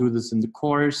will all do this in the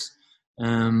course.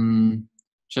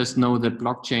 Just know that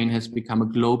blockchain has become a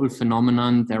global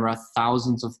phenomenon. There are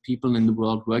thousands of people in the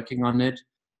world working on it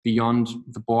beyond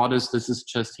the borders. This is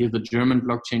just here the German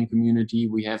blockchain community.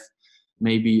 We have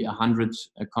maybe 100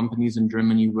 companies in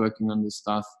Germany working on this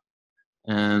stuff.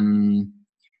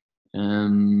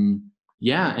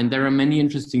 Yeah, and there are many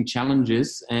interesting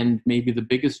challenges, and maybe the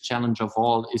biggest challenge of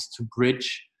all is to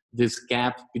bridge this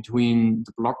gap between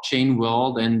the blockchain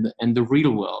world and the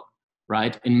real world,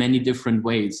 right, in many different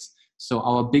ways. So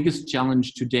our biggest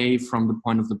challenge today from the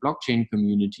point of the blockchain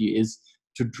community is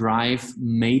to drive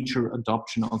major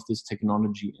adoption of this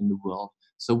technology in the world.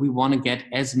 So we want to get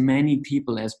as many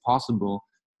people as possible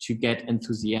to get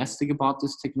enthusiastic about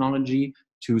this technology,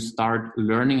 to start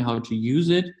learning how to use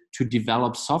it, to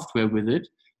develop software with it.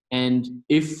 And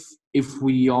if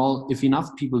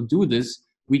enough people do this,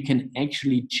 we can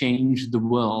actually change the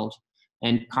world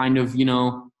and kind of,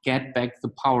 get back the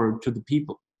power to the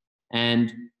people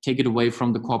and take it away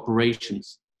from the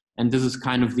corporations. And this is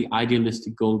kind of the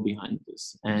idealistic goal behind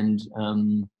this. And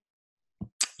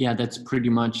that's pretty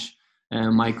much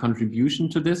my contribution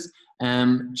to this.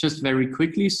 Just very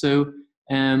quickly, so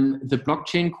the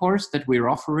blockchain course that we're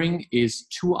offering is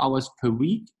 2 hours per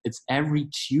week. It's every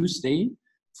Tuesday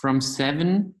from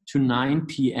 7 to 9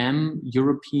 p.m.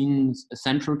 European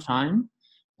Central Time.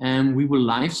 And we will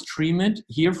live stream it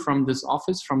here from this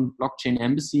office, from Blockchain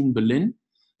Embassy in Berlin.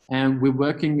 And we're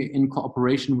working in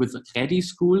cooperation with Ready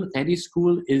School. Ready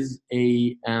School is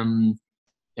a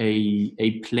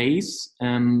place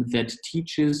that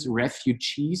teaches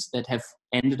refugees that have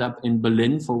ended up in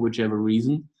Berlin for whichever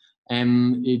reason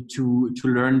to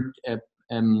learn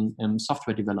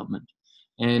software development.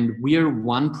 And we are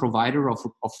one provider of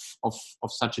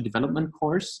such a development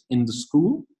course in the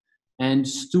school. And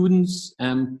students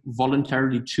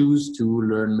voluntarily choose to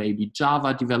learn maybe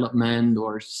Java development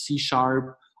or C#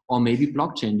 or maybe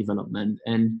blockchain development.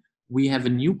 And we have a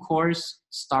new course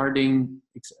starting,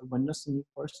 when does the new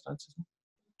course start?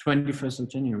 21st of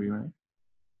January, right?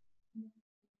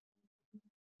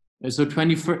 So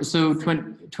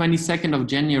 22nd of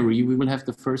January, we will have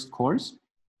the first course.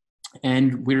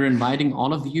 And we're inviting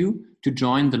all of you to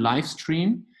join the live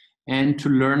stream and to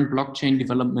learn blockchain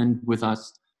development with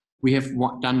us. We have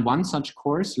done one such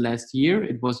course last year.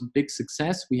 It was a big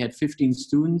success. We had 15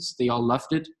 students. They all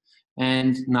loved it.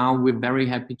 And now we're very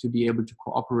happy to be able to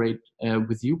cooperate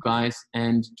with you guys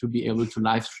and to be able to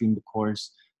live stream the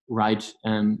course right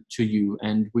to you.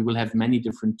 And we will have many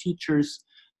different teachers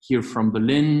here from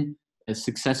Berlin,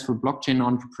 successful blockchain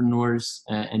entrepreneurs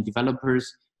and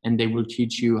developers, and they will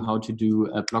teach you how to do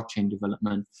blockchain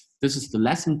development. This is the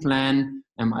lesson plan.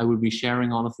 I will be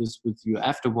sharing all of this with you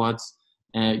afterwards.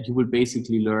 You will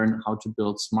basically learn how to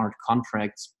build smart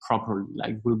contracts properly.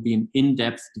 Like, it will be an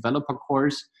in-depth developer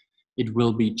course. It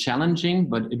will be challenging,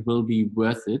 but it will be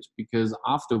worth it because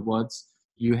afterwards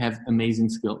you have amazing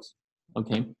skills.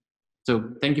 Okay.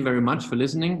 So thank you very much for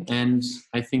listening. And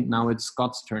I think now it's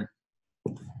Scott's turn.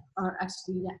 Or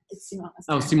actually, yeah, it's Simona's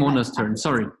turn. Oh, Simona's turn.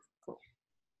 Sorry. Cool.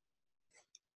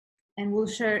 And we'll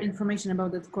share information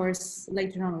about that course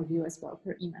later on with you as well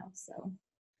per email. So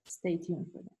stay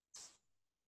tuned for that.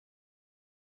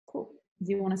 Cool.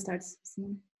 Do you want to start,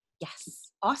 Simona?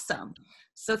 Yes, awesome.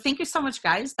 So thank you so much,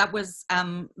 guys. That was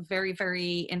very,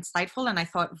 very insightful, and I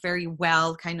thought very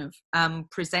well kind of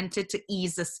presented to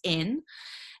ease us in.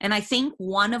 And I think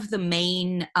one of the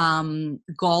main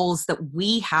goals that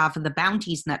we have in the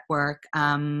Bounties Network,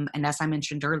 and as I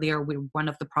mentioned earlier, we're one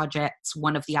of the projects,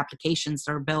 one of the applications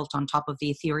that are built on top of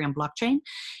the Ethereum blockchain,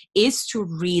 is to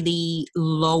really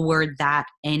lower that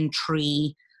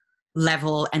entry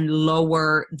level and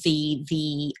lower the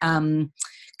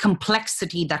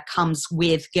complexity that comes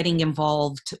with getting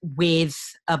involved with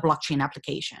a blockchain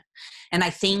application. And I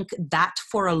think that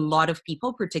for a lot of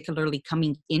people, particularly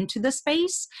coming into the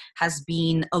space, has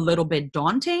been a little bit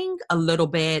daunting, a little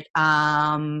bit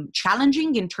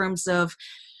challenging in terms of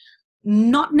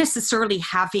not necessarily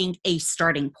having a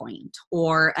starting point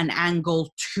or an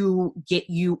angle to get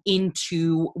you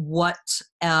into what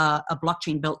a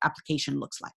blockchain built application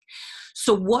looks like.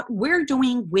 So what we're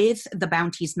doing with the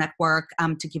Bounties Network,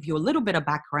 to give you a little bit of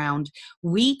background,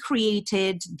 we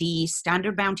created the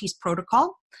standard Bounties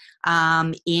protocol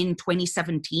in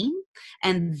 2017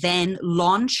 and then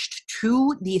launched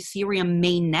to the Ethereum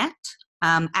mainnet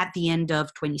at the end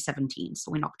of 2017,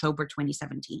 so in October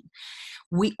 2017.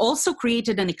 We also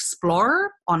created an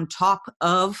explorer on top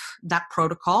of that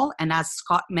protocol. And as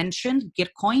Scott mentioned,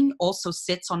 Gitcoin also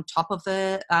sits on top of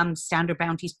the standard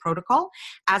Bounties protocol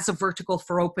as a vertical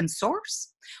for open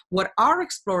source. What our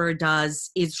explorer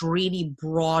does is really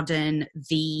broaden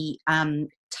the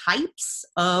types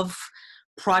of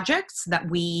projects that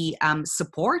we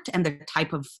support and the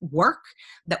type of work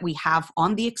that we have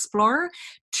on the Explorer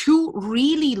to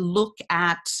really look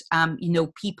at,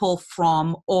 people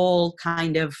from all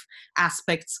kind of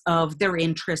aspects of their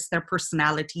interests, their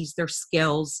personalities, their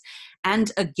skills,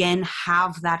 and again,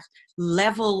 have that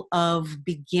level of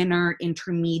beginner,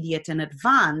 intermediate, and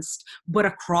advanced, but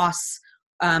across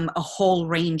a whole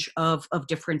range of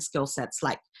different skill sets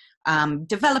like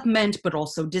development, but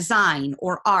also design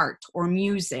or art or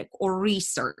music or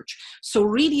research. So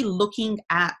really looking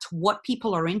at what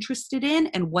people are interested in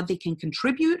and what they can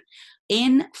contribute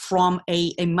in from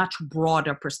a much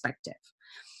broader perspective.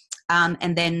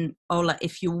 And then Ola,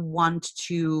 if you want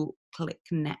to click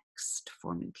next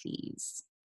for me, please.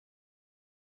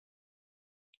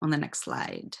 On the next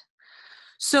slide.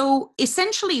 So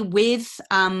essentially with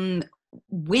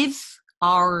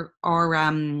our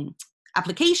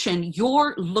application,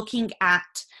 you're looking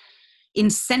at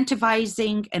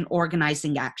incentivizing and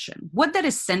organizing action. What that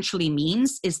essentially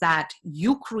means is that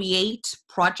you create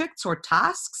projects or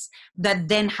tasks that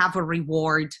then have a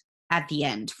reward at the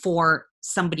end for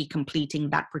somebody completing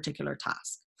that particular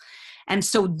task. And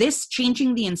so this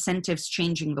changing the incentives,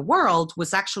 changing the world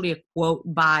was actually a quote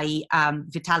by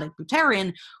Vitalik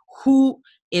Buterin, who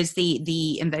is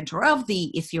the inventor of the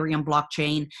Ethereum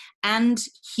blockchain. And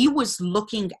he was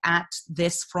looking at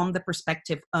this from the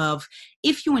perspective of,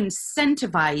 if you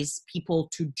incentivize people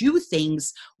to do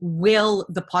things, will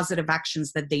the positive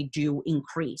actions that they do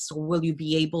increase? Or will you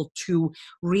be able to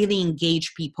really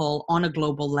engage people on a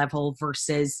global level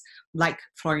versus, like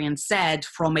Florian said,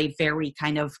 from a very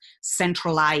kind of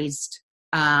centralized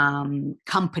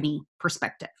company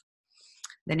perspective?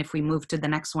 Then if we move to the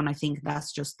next one, I think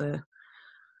that's just the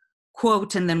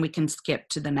quote, and then we can skip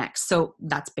to the next. So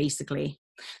that's basically,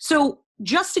 so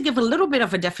just to give a little bit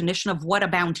of a definition of what a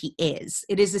bounty is,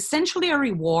 it is essentially a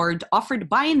reward offered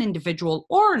by an individual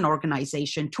or an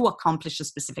organization to accomplish a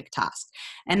specific task.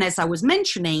 And as I was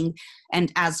mentioning,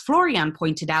 and as Florian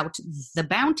pointed out, the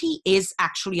bounty is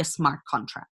actually a smart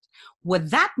contract.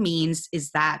 What that means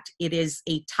is that it is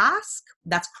a task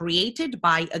that's created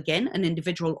by, again, an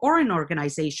individual or an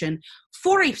organization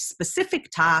for a specific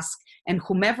task, and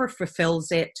whomever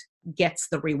fulfills it gets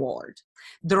the reward.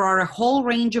 There are a whole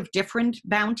range of different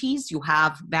bounties. You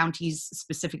have bounties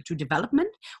specific to development,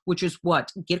 which is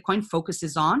what Gitcoin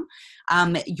focuses on.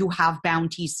 You have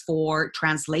bounties for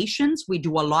translations. We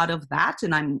do a lot of that,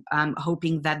 and I'm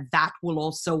hoping that that will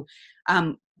also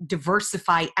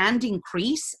diversify and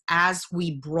increase as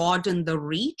we broaden the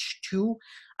reach to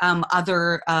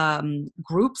other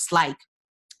groups like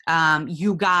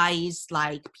you guys,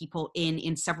 like people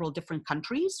in several different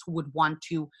countries who would want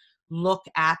to look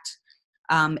at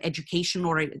education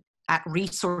or at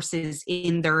resources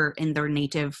in their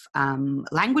native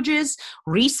languages.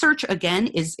 Research, again,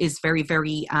 is very,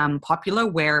 very popular,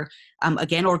 where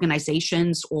again,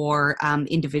 organizations or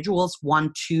individuals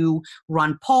want to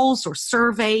run polls or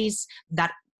surveys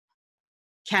that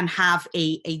can have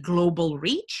a global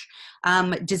reach.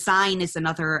 Design is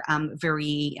another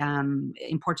very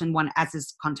important one, as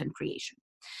is content creation.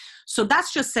 So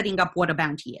that's just setting up what a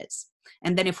bounty is.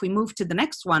 And then if we move to the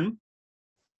next one,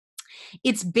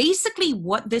 it's basically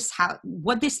what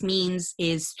this means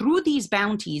is, through these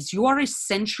bounties, you are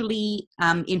essentially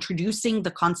introducing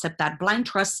the concept that blind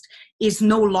trust is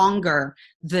no longer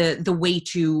the way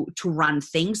to run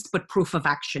things, but proof of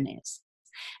action is.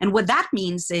 And what that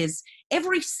means is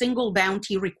every single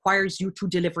bounty requires you to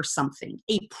deliver something,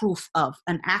 a proof of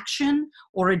an action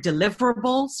or a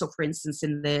deliverable. So for instance,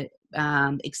 in the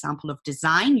example of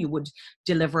design, you would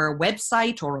deliver a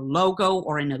website or a logo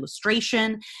or an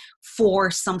illustration.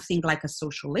 For something like a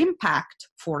social impact,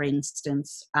 for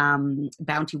instance,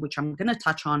 bounty, which I'm going to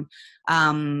touch on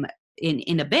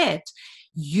in a bit,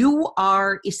 you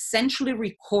are essentially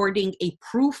recording a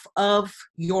proof of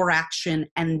your action,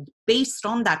 and based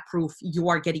on that proof, you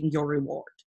are getting your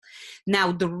reward.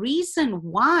 Now, the reason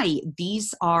why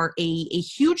these are a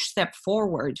huge step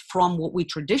forward from what we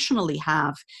traditionally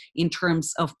have in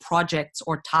terms of projects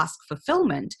or task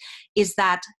fulfillment is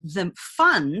that the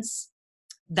funds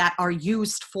that are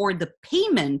used for the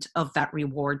payment of that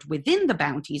reward within the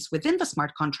bounties, within the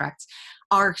smart contracts,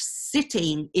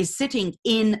 is sitting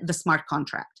in the smart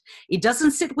contract. It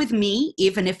doesn't sit with me,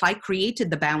 even if I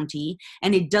created the bounty,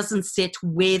 and it doesn't sit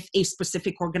with a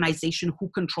specific organization who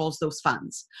controls those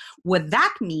funds. What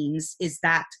that means is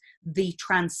that the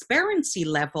transparency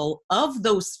level of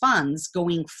those funds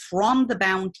going from the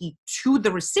bounty to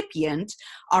the recipient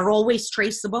are always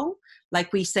traceable.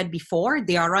 Like we said before,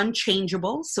 they are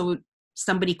unchangeable. So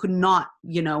somebody could not,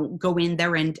 go in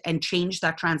there and change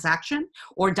that transaction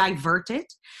or divert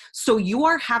it. So you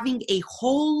are having a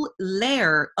whole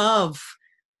layer of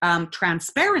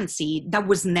transparency that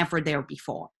was never there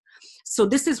before. So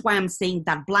this is why I'm saying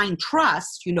that blind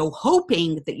trust,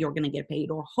 hoping that you're going to get paid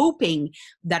or hoping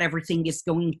that everything is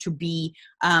going to be,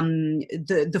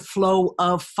 the flow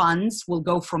of funds will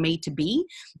go from A to B.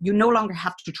 You no longer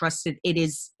have to trust it. It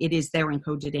is there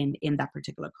encoded in that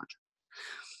particular contract.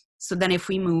 So then if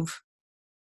we move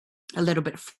a little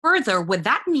bit further, what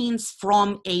that means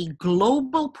from a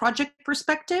global project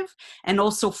perspective and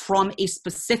also from a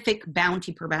specific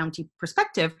bounty per bounty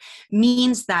perspective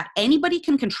means that anybody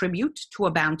can contribute to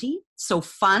a bounty. So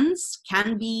funds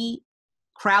can be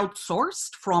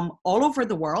crowdsourced from all over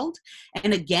the world.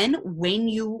 And again, when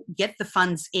you get the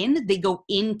funds in, they go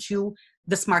into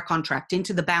the smart contract,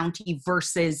 into the bounty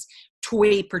versus to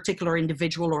a particular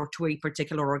individual or to a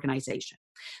particular organization.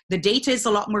 The data is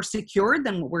a lot more secure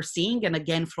than what we're seeing. And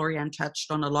again, Florian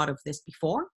touched on a lot of this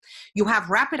before. You have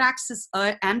rapid access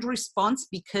and response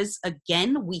because,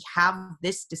 again, we have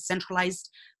this decentralized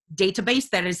database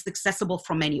that is accessible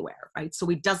from anywhere, right? So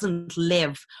it doesn't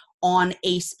live on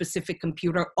a specific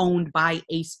computer owned by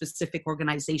a specific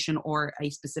organization or a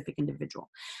specific individual.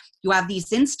 You have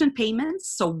these instant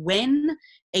payments. So when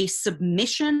a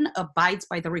submission abides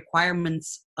by the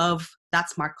requirements of that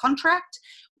smart contract,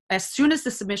 as soon as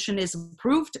the submission is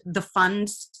approved, the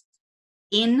funds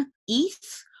in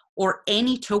ETH or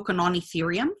any token on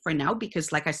Ethereum for now,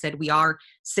 because like I said, we are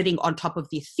sitting on top of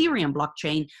the Ethereum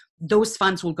blockchain, those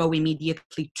funds will go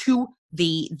immediately to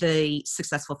the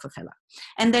successful fulfiller.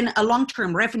 And then a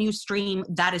long-term revenue stream,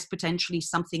 that is potentially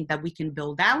something that we can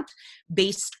build out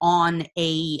based on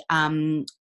a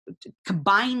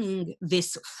combining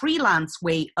this freelance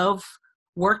way of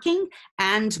working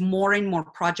and more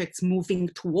projects moving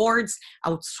towards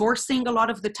outsourcing a lot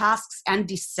of the tasks and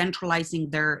decentralizing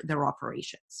their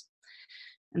operations.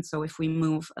 And so if we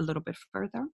move a little bit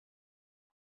further.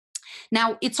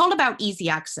 Now, it's all about easy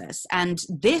access. And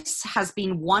this has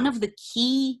been one of the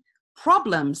key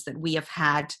problems that we have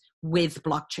had with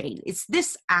blockchain. It's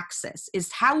this access,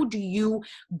 is how do you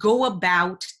go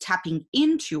about tapping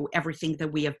into everything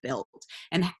that we have built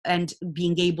and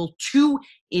being able to,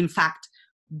 in fact,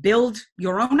 build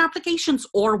your own applications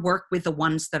or work with the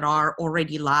ones that are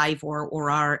already live or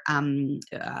are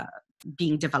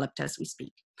being developed as we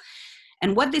speak.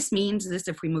 And what this means is,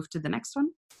 if we move to the next one.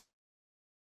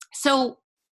 So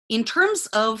in terms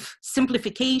of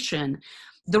simplification,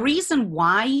 the reason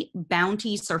why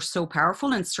bounties are so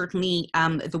powerful, and certainly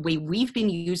the way we've been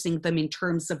using them in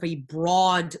terms of a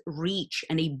broad reach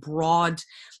and a broad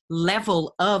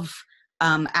level of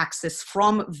access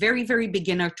from very, very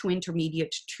beginner to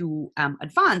intermediate to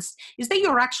advanced, is that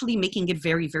you're actually making it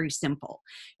very, very simple.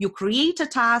 You create a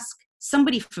task,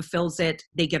 somebody fulfills it,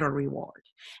 they get a reward.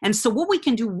 And so what we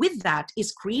can do with that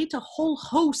is create a whole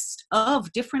host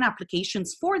of different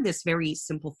applications for this very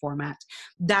simple format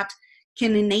that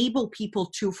can enable people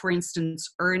to, for instance,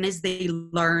 earn as they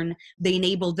learn. They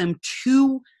enable them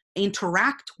to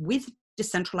interact with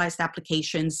decentralized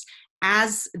applications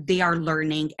as they are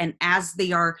learning and as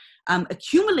they are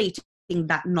accumulating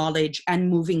that knowledge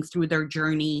and moving through their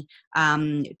journey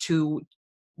of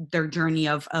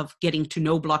getting to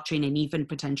know blockchain and even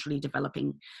potentially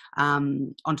developing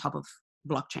on top of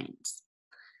blockchains.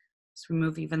 So we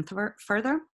move even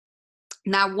further.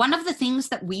 Now, one of the things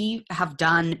that we have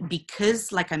done,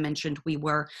 because like I mentioned, we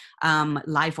were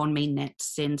live on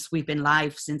mainnet we've been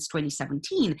live since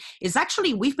 2017, is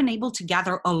actually we've been able to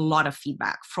gather a lot of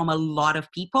feedback from a lot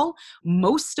of people,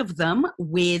 most of them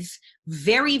with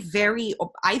very, very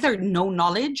either no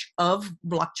knowledge of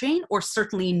blockchain or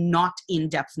certainly not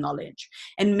in-depth knowledge,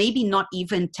 and maybe not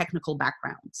even technical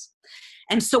backgrounds.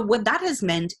 And so what that has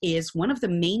meant is one of the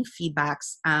main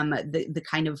feedbacks, the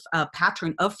kind of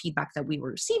pattern of feedback that we were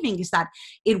receiving is that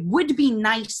it would be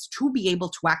nice to be able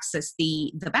to access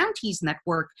the Bounties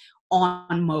network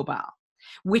on mobile,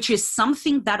 which is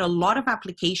something that a lot of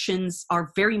applications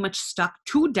are very much stuck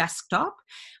to desktop.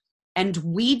 And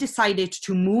we decided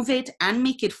to move it and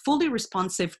make it fully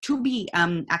responsive to be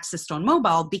accessed on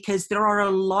mobile, because there are a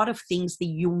lot of things that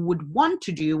you would want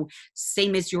to do,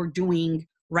 same as you're doing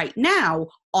right now,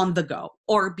 on the go,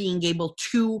 or being able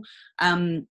to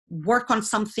work on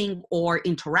something or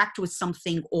interact with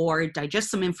something or digest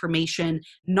some information,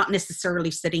 not necessarily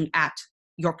sitting at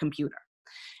your computer.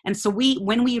 And so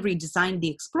when we redesigned the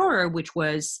Explorer, which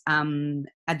was in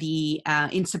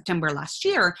September last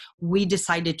year, we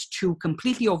decided to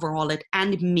completely overhaul it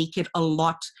and make it a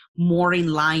lot more in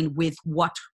line with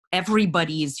what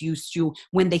everybody is used to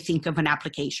when they think of an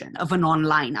application, of an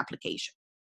online application.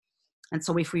 And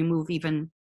so if we move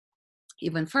even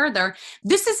further,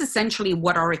 this is essentially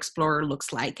what our Explorer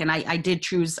looks like. And I did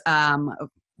choose,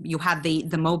 you had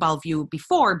the mobile view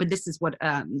before, but this is what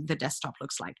the desktop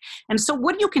looks like. And so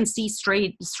what you can see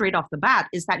straight off the bat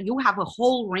is that you have a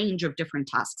whole range of different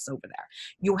tasks over there.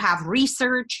 You have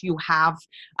research, you have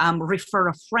refer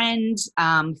a friend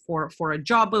for a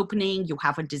job opening, you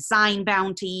have a design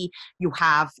bounty, you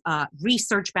have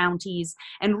research bounties,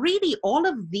 and really all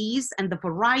of these and the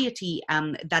variety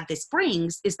that this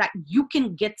brings is that you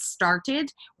can get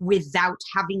started without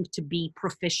having to be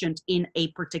proficient in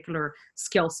a particular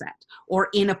skill set or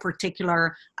in a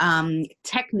particular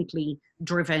technically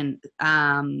driven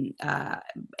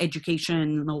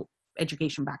educational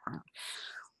education background.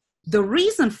 The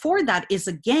reason for that is,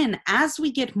 again, as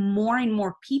we get more and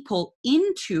more people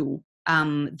into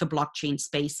the blockchain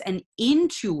space and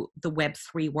into the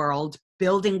Web3 world,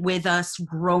 building with us,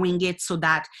 growing it so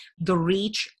that the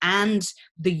reach and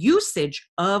the usage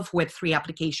of Web3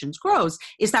 applications grows,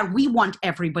 is that we want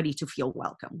everybody to feel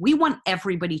welcome. We want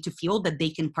everybody to feel that they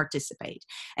can participate.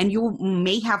 And you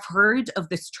may have heard of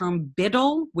this term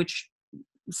BIDL, which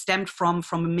stemmed from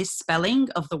a misspelling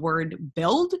of the word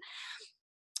build.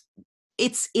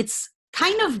 It's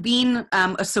kind of been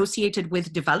associated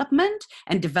with development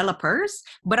and developers,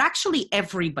 but actually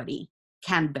everybody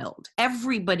can build.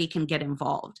 Everybody can get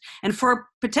involved. And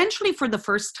potentially for the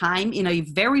first time in a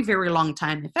very, very long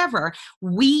time, if ever,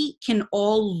 we can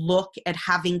all look at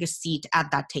having a seat at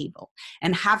that table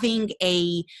and having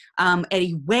a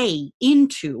way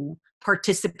into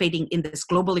participating in this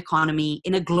global economy,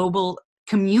 in a global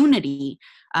community,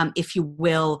 if you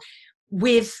will,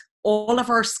 with all of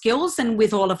our skills and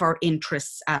with all of our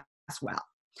interests as well.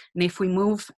 And if we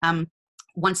move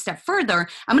one step further,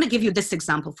 I'm going to give you this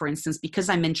example, for instance, because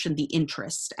I mentioned the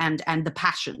interest and the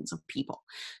passions of people.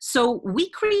 So we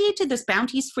created this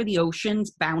Bounties for the Oceans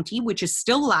bounty, which is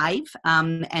still live,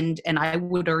 and I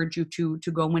would urge you to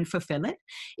go and fulfill it.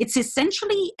 It's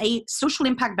essentially a social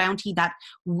impact bounty that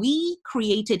we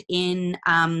created in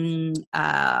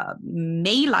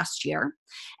May last year.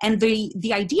 And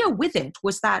the idea with it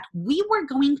was that we were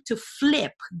going to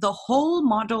flip the whole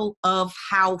model of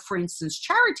how, for instance,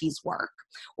 charities work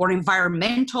or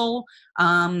environmental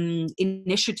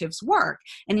initiatives work.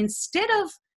 And instead of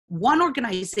one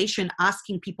organization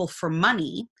asking people for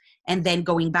money and then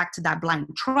going back to that blind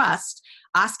trust,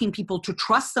 asking people to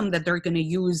trust them that they're going to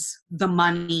use the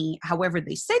money however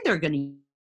they say they're going to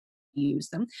use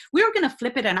them, we are going to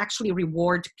flip it and actually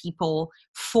reward people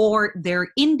for their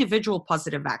individual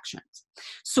positive actions.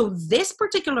 So this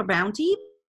particular bounty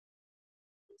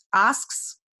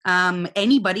asks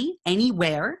anybody,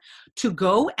 anywhere, to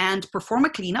go and perform a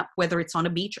cleanup, whether it's on a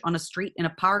beach, on a street, in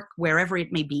a park, wherever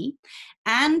it may be,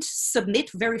 and submit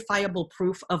verifiable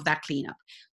proof of that cleanup.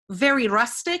 Very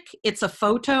rustic. It's a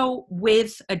photo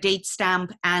with a date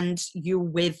stamp and you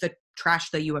with the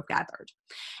trash that you have gathered.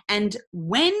 And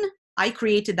when I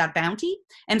created that bounty,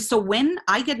 and so when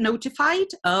I get notified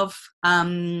of a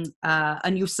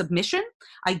new submission,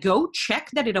 I go check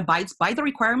that it abides by the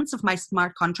requirements of my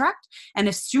smart contract, and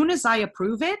as soon as I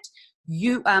approve it,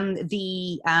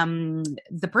 the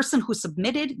person who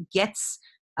submitted gets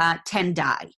 10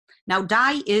 DAI. Now,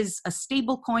 DAI is a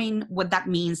stable coin. What that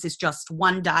means is just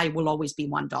one DAI will always be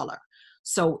 $1.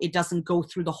 So it doesn't go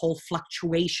through the whole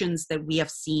fluctuations that we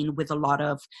have seen with a lot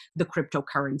of the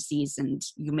cryptocurrencies. And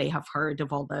you may have heard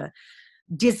of all the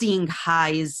dizzying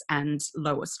highs and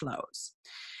lowest lows.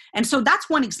 And so that's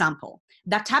one example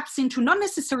that taps into not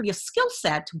necessarily a skill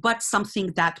set, but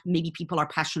something that maybe people are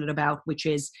passionate about, which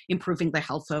is improving the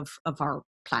health of our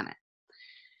planet.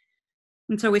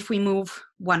 And so if we move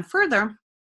one further,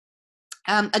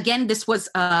 again, this was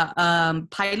a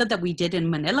pilot that we did in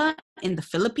Manila in the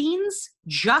Philippines,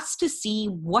 just to see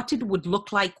what it would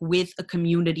look like with a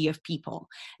community of people.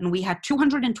 And we had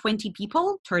 220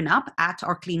 people turn up at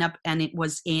our cleanup, and it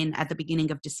was at the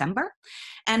beginning of December.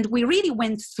 And we really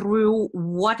went through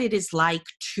what it is like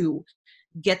to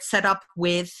get set up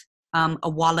with a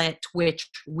wallet, which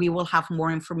we will have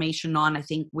more information on. I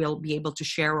think we'll be able to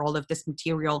share all of this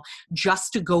material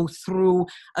just to go through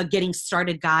a getting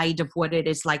started guide of what it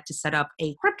is like to set up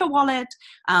a crypto wallet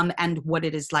and what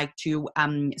it is like to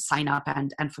sign up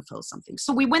and fulfill something.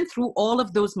 So we went through all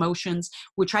of those motions,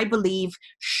 which I believe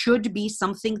should be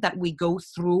something that we go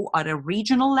through at a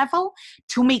regional level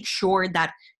to make sure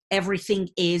that everything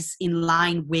is in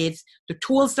line with the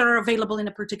tools that are available in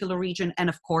a particular region, and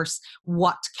of course,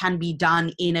 what can be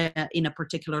done in a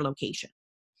particular location.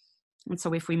 And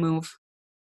so if we move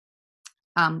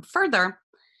further,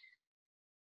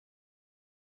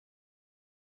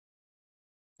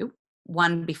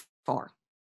 one before.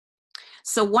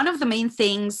 So one of the main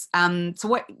things, so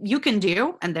what you can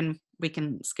do, and then we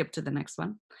can skip to the next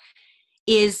one,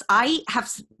 is I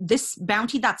have this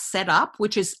bounty that's set up,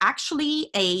 which is actually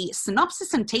a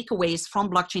synopsis and takeaways from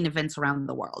blockchain events around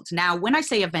the world. Now, when I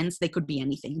say events, they could be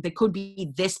anything. They could be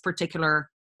this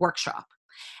particular workshop.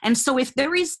 And so if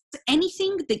there is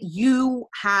anything that you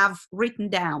have written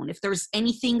down, if there's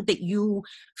anything that you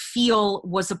feel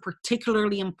was a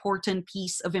particularly important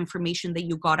piece of information that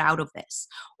you got out of this,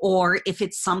 or if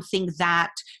it's something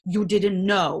that you didn't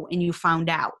know and you found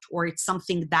out, or it's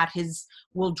something that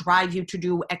will drive you to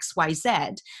do X, Y,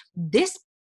 Z, this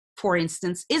for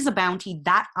instance, is a bounty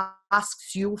that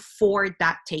asks you for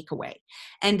that takeaway.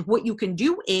 And what you can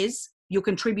do is you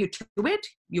contribute to it.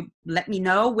 You let me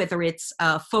know whether it's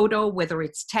a photo, whether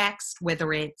it's text,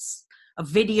 whether it's a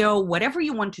video, whatever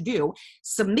you want to do,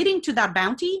 submitting to that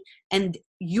bounty, and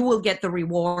you will get the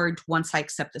reward once I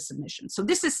accept the submission. So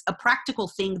this is a practical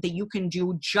thing that you can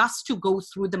do just to go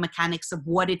through the mechanics of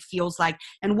what it feels like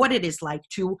and what it is like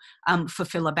to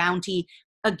fulfill a bounty.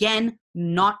 Again,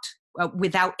 not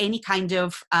without any kind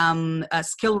of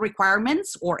skill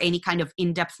requirements or any kind of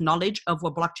in-depth knowledge of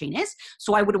what blockchain is.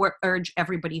 So I would urge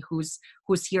everybody who's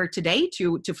here today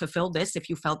to fulfill this if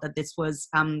you felt that this was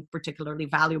particularly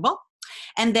valuable.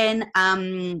 And then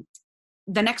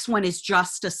the next one is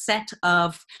just a set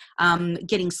of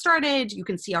getting started. You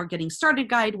can see our getting started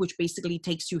guide, which basically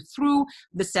takes you through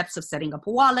the steps of setting up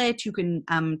a wallet. You can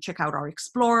check out our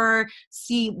Explorer,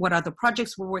 see what other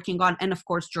projects we're working on, and of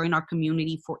course, join our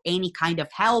community for any kind of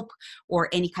help or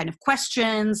any kind of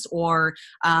questions or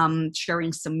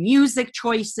sharing some music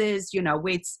choices. You know,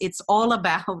 it's all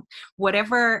about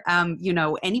whatever, you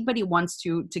know, anybody wants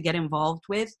to get involved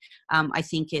with. I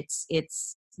think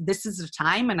this is the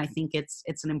time, and I think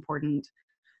it's an important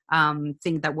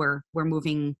thing that we're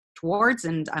moving towards,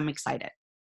 and I'm excited.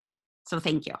 So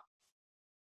thank you.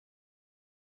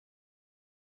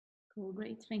 Cool,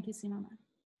 great. Thank you, Simona.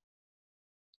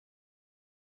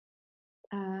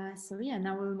 So yeah,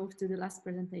 now we'll move to the last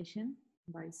presentation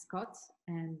by Scott,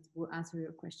 and we'll answer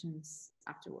your questions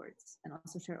afterwards and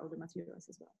also share all the materials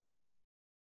as well.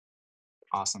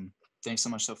 Awesome. Thanks so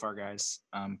much so far, guys.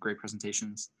 Great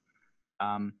presentations.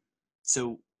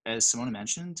 So as Simona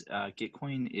mentioned,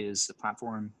 Gitcoin is a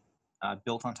platform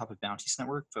built on top of Bounties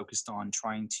Network, focused on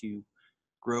trying to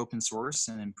grow open source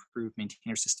and improve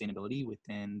maintainer sustainability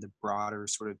within the broader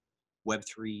sort of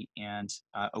Web3 and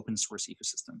open source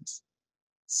ecosystems.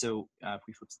 So if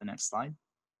we flip to the next slide.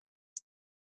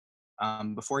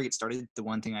 Before I get started, the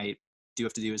one thing I do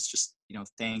have to do is just, you know,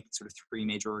 thank sort of three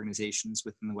major organizations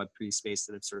within the Web3 space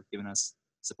that have sort of given us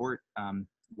support.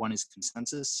 One is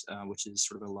Consensus, which is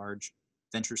sort of a large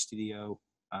venture studio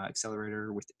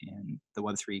accelerator within the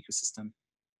Web3 ecosystem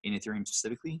in Ethereum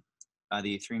specifically,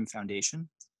 the Ethereum Foundation,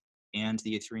 and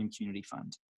the Ethereum Community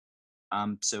Fund.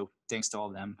 So thanks to all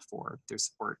of them for their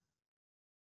support.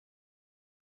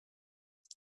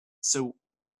 So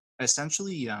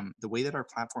essentially, the way that our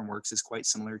platform works is quite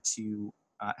similar to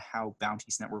how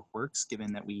Bounties Network works,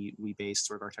 given that we base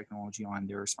sort of our technology on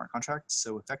their smart contracts.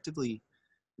 So effectively,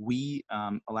 we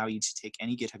allow you to take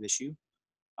any GitHub issue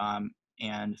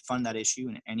and fund that issue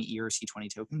in any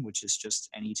ERC20 token, which is just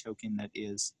any token that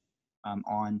is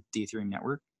on the Ethereum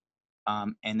network.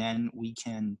 And then we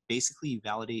can basically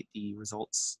validate the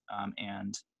results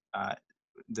and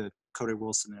the coder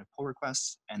will submit a pull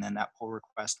request, and then that pull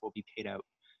request will be paid out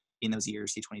in those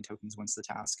ERC20 tokens once the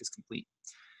task is complete.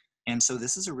 And so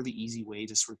this is a really easy way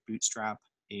to sort of bootstrap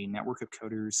a network of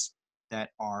coders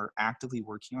that are actively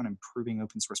working on improving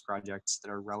open source projects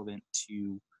that are relevant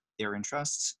to their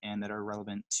interests and that are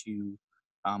relevant to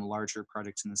larger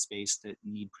projects in the space that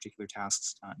need particular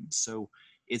tasks done. So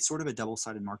it's sort of a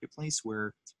double-sided marketplace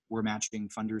where we're matching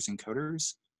funders and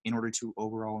coders in order to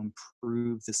overall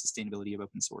improve the sustainability of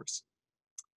open source.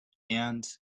 And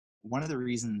one of the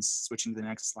reasons, switching to the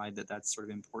next slide, that's sort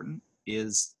of important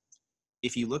is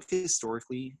if you look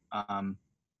historically,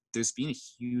 there's been a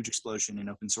huge explosion in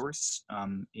open source.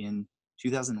 In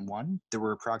 2001, there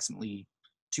were approximately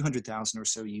 200,000 or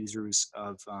so users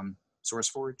of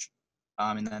SourceForge.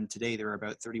 And then today there are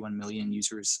about 31 million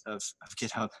users of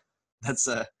GitHub. That's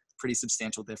a pretty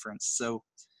substantial difference. So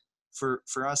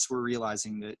for us, we're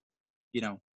realizing that, you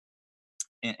know,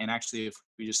 and actually if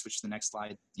we just switch to the next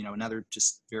slide, you know, another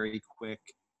just very quick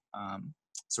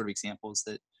sort of example is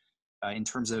that in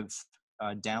terms of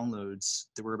downloads,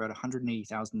 there were about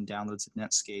 180,000 downloads of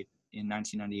Netscape in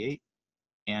 1998.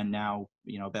 And now,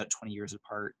 you know, about 20 years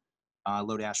apart,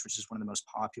 Lodash, which is one of the most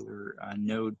popular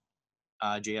Node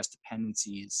JS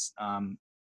dependencies,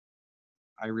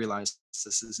 I realize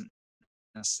this isn't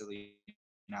necessarily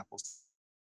an apples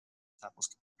to apples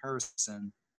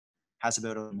comparison, has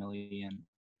about 1 million.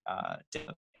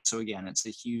 So again, it's a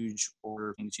huge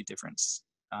order of magnitude difference.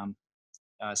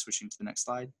 Switching to the next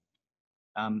slide.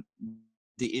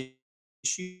 The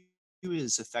issue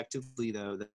is effectively,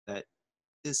 though, that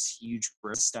this huge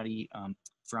growth study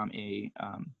from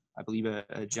I believe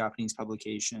a Japanese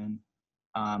publication,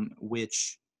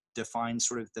 which defines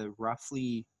sort of the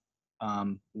roughly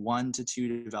 1 to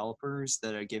 2 developers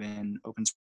that a given open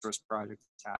source project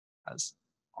has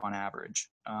on average.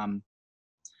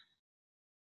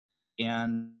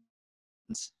 And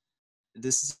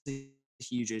this is a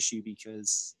huge issue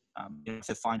because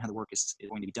define how the work is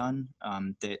going to be done,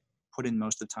 that put in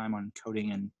most of the time on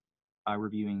coding and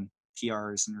reviewing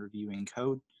PRs and reviewing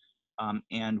code.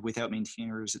 And without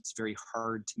maintainers, it's very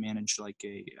hard to manage like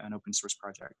an open source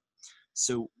project.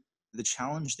 So the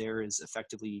challenge there is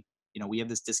effectively, we have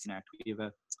this disconnect. We have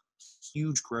a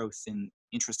huge growth in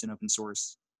interest in open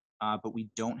source, but we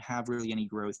don't have really any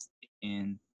growth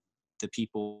in the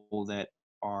people that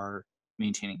are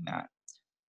maintaining that.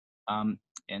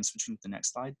 And switching to the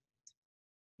next slide.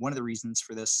 One of the reasons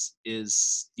for this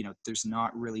is, there's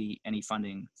not really any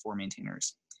funding for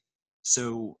maintainers.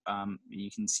 So you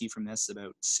can see from this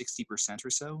about 60% or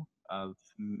so of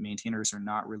maintainers are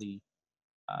not really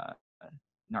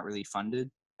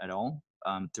funded at all.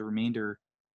 The remainder,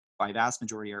 by vast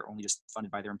majority, are only just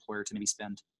funded by their employer to maybe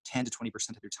spend 10 to 20%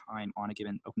 of their time on a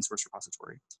given open source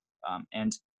repository.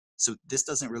 And so this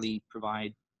doesn't really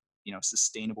provide,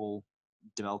 sustainable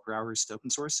developer hours to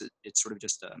open source. It's sort of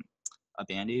just a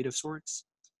band-aid of sorts.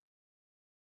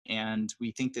 And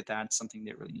we think that that's something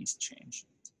that really needs to change.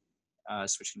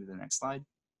 Switching to the next slide.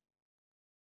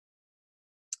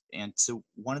 And so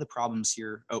one of the problems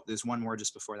here, there's one more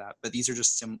just before that, but these are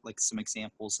just some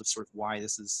examples of sort of why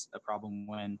this is a problem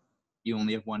when you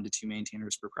only have 1 to 2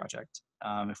 maintainers per project.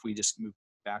 If we just move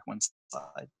back one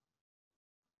slide.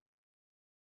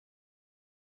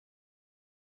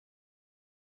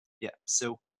 Yeah,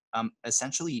 so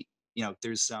essentially,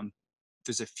 there's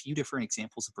a few different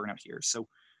examples of burnout here. So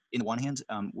in the one hand,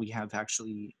 we have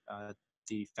actually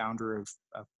the founder of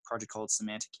a project called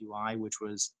Semantic UI, which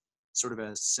was sort of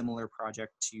a similar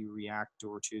project to React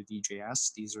or to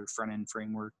Vue.js. These are front-end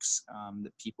frameworks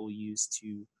that people use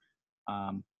to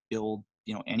build,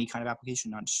 any kind of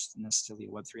application, not just necessarily a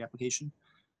Web3 application.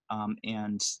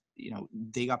 And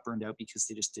they got burned out because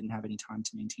they just didn't have any time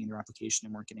to maintain their application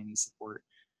and weren't getting any support.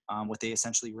 What they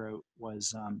essentially wrote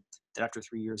was that after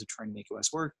 3 years of trying to make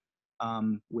OS work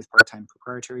with part-time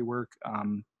proprietary work,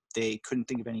 they couldn't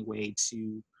think of any way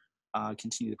to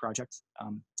continue the project.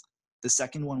 The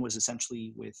second one was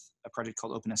essentially with a project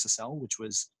called OpenSSL, which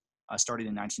was started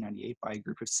in 1998 by a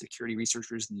group of security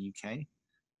researchers in the UK.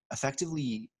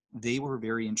 Effectively, they were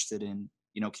very interested in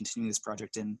continuing this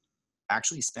project and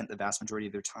actually spent the vast majority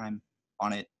of their time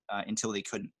on it until they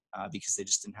couldn't because they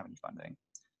just didn't have any funding.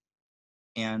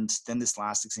 And then this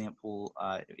last example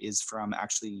is from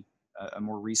actually a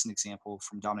more recent example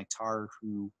from Dominic Tarr,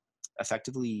 who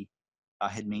effectively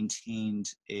had maintained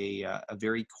a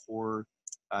very core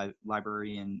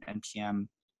library in NPM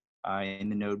in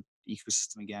the Node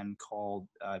ecosystem again called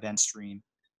Event Stream.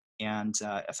 And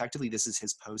effectively, this is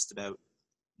his post about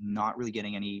not really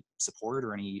getting any support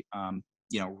or any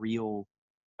real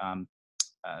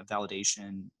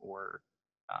validation or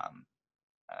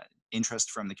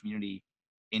interest from the community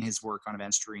in his work on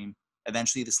Event Stream.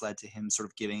 Eventually, this led to him sort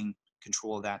of giving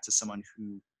control of that to someone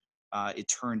who it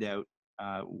turned out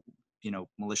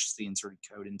maliciously inserted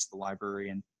code into the library,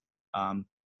 and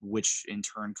which in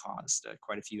turn caused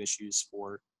quite a few issues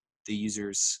for the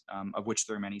users, of which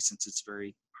there are many since it's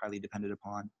very highly dependent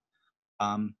upon.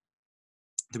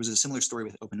 There was a similar story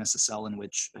with OpenSSL in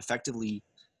which effectively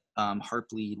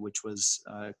Heartbleed, which was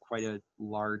quite a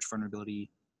large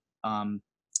vulnerability,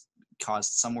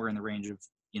 caused somewhere in the range of,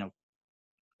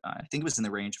 I think it was in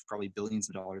the range of probably billions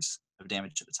of dollars of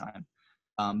damage at the time.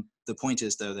 The point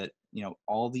is, though, that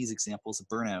all these examples of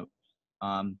burnout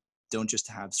don't just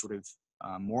have sort of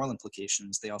moral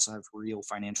implications; they also have real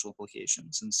financial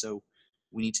implications. And so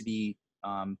we need to be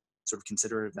sort of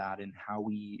considerate of that in how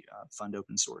we fund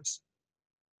open source.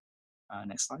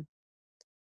 Next slide.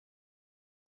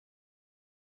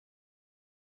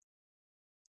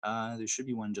 There should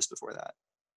be one just before that.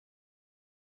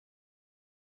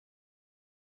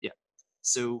 Yeah.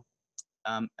 So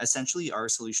essentially, our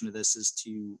solution to this is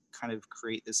to kind of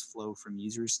create this flow from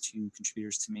users to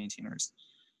contributors to maintainers.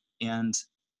 And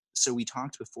so we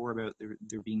talked before about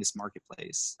there being this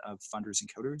marketplace of funders and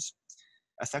coders.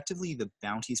 Effectively, the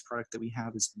Bounties product that we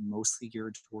have is mostly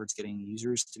geared towards getting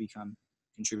users to become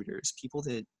contributors, people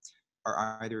that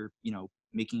are either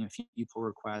making a few pull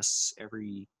requests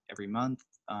every month,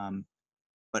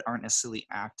 but aren't necessarily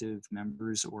active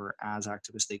members or as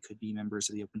active as they could be members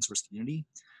of the open source community.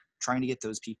 Trying to get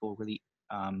those people really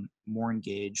more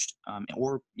engaged,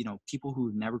 or people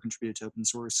who've never contributed to open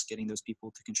source, getting those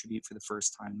people to contribute for the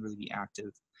first time and really be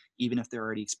active. Even if they're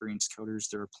already experienced coders,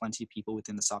 there are plenty of people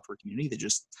within the software community that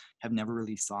just have never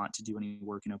really thought to do any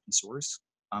work in open source,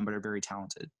 but are very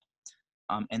talented.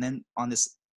 And then on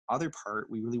this other part,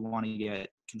 we really want to get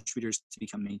contributors to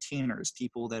become maintainers,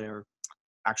 people that are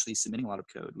actually submitting a lot of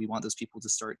code. We want those people to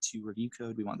start to review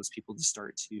code. We want those people to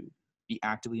start to be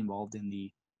actively involved in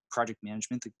the project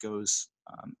management that goes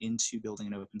into building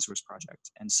an open source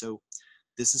project. And so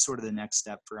this is sort of the next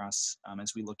step for us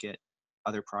as we look at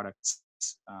other products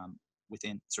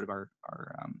within sort of our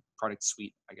product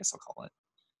suite, I guess I'll call it.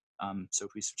 So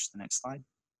if we switch to the next slide,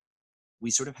 we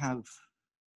sort of have,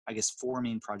 I guess, 4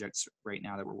 main projects right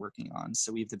now that we're working on.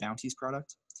 So we have the Bounties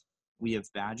product. We have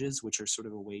badges, which are sort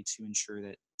of a way to ensure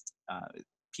that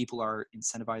people are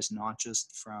incentivized not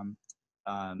just from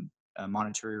a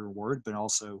monetary reward, but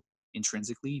also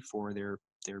intrinsically for their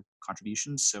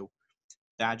contributions. So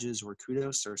badges or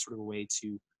kudos are sort of a way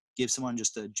to give someone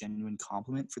just a genuine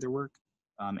compliment for their work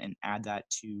and add that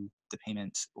to the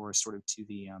payment or sort of to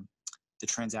the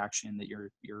transaction that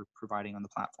you're providing on the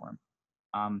platform.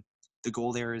 The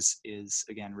goal there is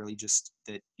again really just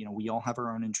that, you know, we all have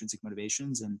our own intrinsic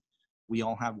motivations and we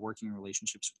all have working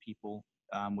relationships with people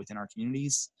within our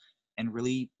communities, and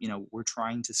really, you know, we're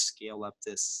trying to scale up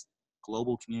this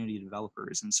global community of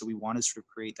developers, and so we want to sort of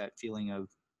create that feeling of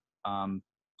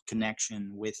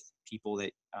connection with people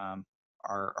that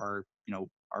are you know,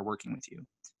 are working with you.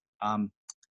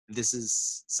 This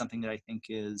is something that I think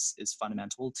is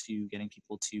fundamental to getting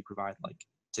people to provide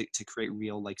to create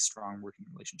real strong working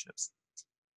relationships.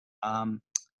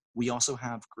 We also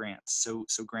have grants. So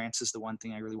grants is the one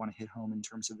thing I really want to hit home in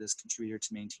terms of this contributor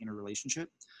to maintainer relationship.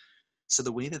 So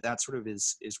the way that sort of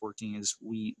is working is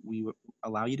we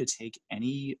allow you to take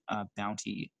any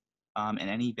bounty and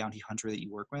any bounty hunter that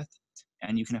you work with,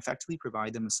 and you can effectively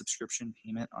provide them a subscription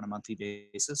payment on a monthly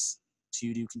basis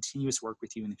to do continuous work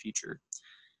with you in the future.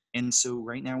 And so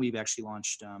right now we've actually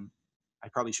launched, I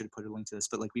probably should have put a link to this,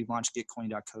 but we've launched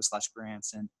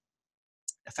gitcoin.co/grants, and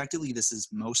effectively this is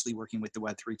mostly working with the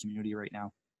Web3 community right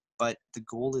now. But the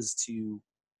goal is to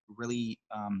really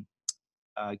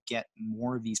get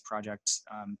more of these projects,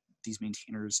 these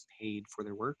maintainers paid for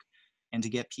their work, and to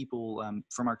get people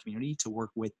from our community to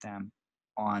work with them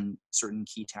on certain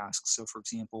key tasks. So for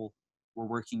example, we're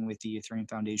working with the Ethereum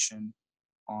Foundation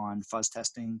on fuzz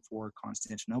testing for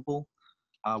Constantinople.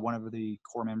 One of the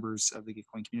core members of the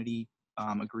Gitcoin community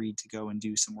agreed to go and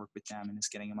do some work with them and is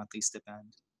getting a monthly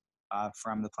stipend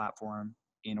from the platform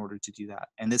in order to do that.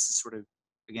 And this is sort of,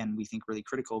 again, we think really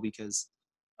critical because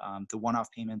the one-off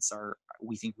payments are,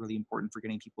 we think, really important for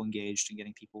getting people engaged and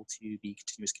getting people to be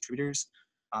continuous contributors.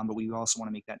 But we also want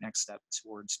to make that next step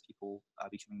towards people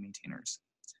becoming maintainers.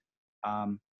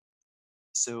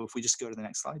 So if we just go to the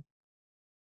next slide.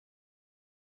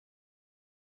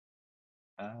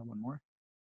 One more.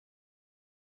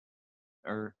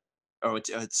 Or, oh,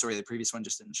 sorry, the previous one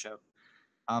just didn't show.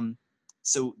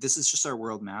 So this is just our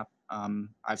world map.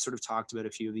 I've sort of talked about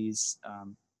a few of these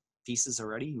pieces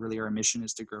already. Really, our mission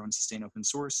is to grow and sustain open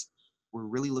source. We're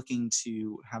really looking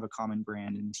to have a common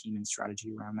brand and team and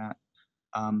strategy around that.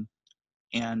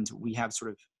 And we have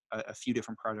sort of a few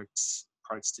different products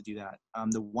to do that.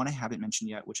 The one I haven't mentioned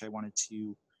yet, which I wanted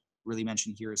to really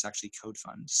mention here, is actually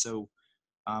CodeFund. So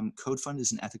CodeFund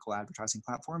is an ethical advertising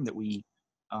platform that we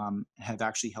have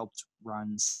actually helped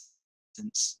run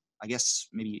since, I guess,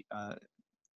 maybe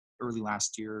early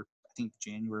last year, I think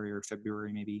January or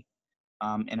February maybe.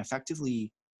 And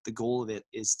effectively, the goal of it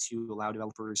is to allow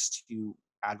developers to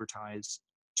advertise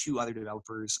to other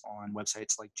developers on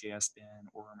websites like JSBin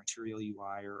or Material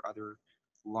UI or other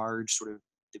large sort of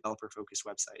developer-focused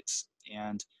websites.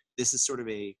 And this is sort of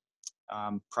a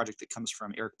project that comes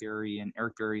from Eric Berry, and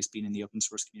Eric Berry's been in the open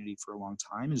source community for a long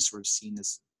time and has sort of seen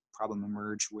this problem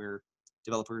emerge where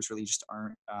developers really just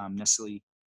aren't necessarily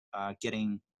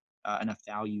getting enough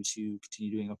value to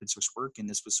continue doing open source work, and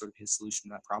this was sort of his solution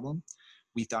to that problem.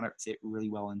 We thought it fit really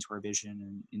well into our vision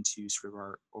and into sort of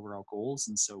our overall goals,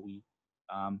 and so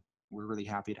we're really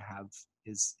happy to have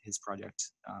his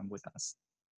project with us.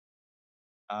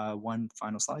 One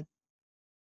final slide.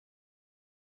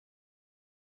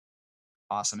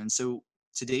 Awesome. And so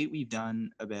to date, we've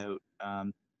done about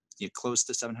close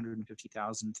to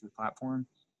 750,000 through the platform.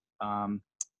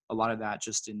 A lot of that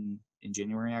just in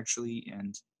January, actually.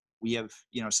 And we have,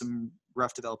 some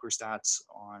rough developer stats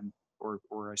on,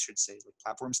 or I should say,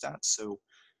 platform stats. So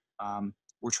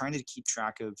we're trying to keep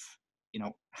track of,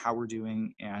 how we're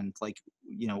doing, and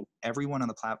everyone on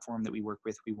the platform that we work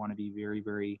with, we want to be very,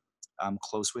 very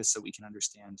close with, so we can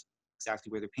understand exactly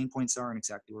where their pain points are and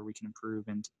exactly where we can improve.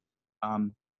 And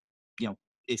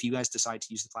if you guys decide to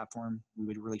use the platform, we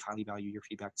would really highly value your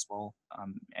feedback as well.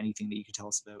 Anything that you could tell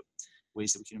us about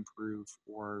ways that we can improve,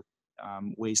 or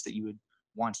ways that you would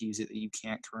want to use it that you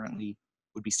can't currently,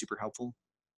 would be super helpful.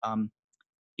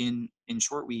 In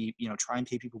short, we try and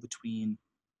pay people between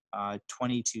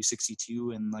 20 to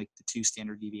 62, and the 2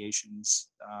 standard deviations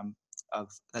of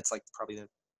that's probably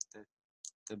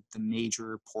the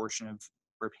major portion of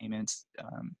where payment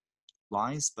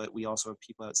lies, but we also have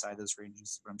people outside those ranges,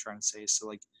 is what I'm trying to say. So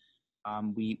like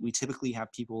we typically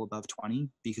have people above 20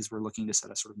 because we're looking to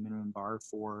set a sort of minimum bar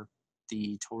for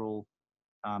the total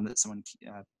that someone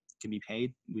can be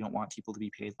paid. We don't want people to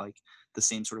be paid like the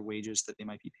same sort of wages that they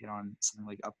might be paid on something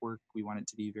like Upwork. We want it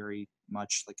to be very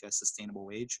much like a sustainable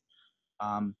wage.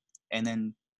 And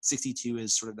then 62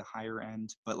 is sort of the higher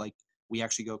end, but like we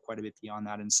actually go quite a bit beyond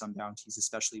that in some bounties,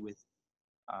 especially with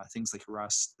things like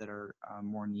Rust that are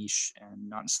more niche and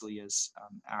not necessarily as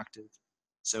active.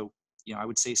 So, you know, I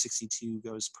would say 62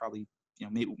 goes probably, you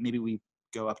know, maybe we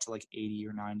go up to like 80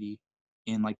 or 90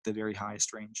 in like the very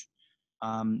highest range.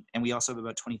 And we also have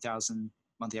about 20,000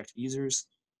 monthly active users.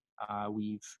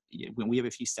 We have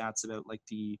a few stats about like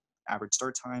the average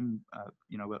start time,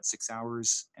 you know, about 6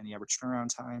 hours, and the average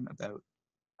turnaround time about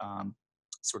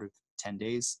sort of 10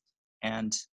 days.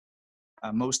 And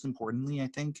most importantly, I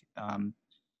think,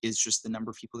 is just the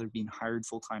number of people that are being hired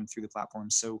full-time through the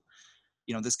platform. So,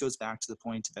 you know, this goes back to the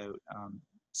point about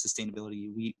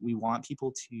sustainability. We want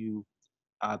people to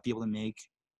be able to make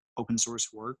open source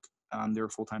work their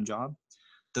full-time job.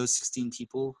 Those 16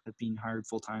 people have been hired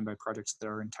full-time by projects that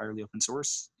are entirely open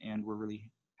source, and we're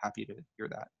really happy to hear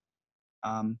that.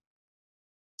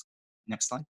 Next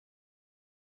slide.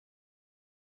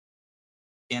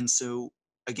 And so,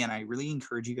 again, I really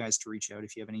encourage you guys to reach out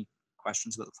if you have any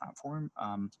questions about the platform.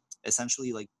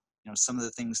 Essentially, like, you know, some of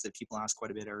the things that people ask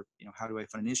quite a bit are, you know, how do I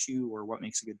fund an issue, or what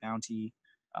makes a good bounty,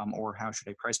 or how should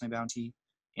I price my bounty?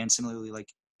 And similarly, like,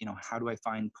 you know, how do I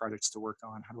find projects to work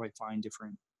on? How do I find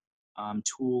different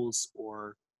tools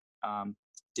or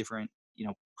different, you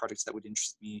know, projects that would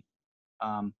interest me?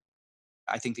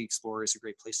 I think the Explorer is a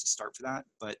great place to start for that.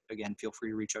 But again, feel free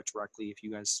to reach out directly if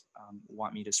you guys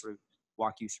want me to sort of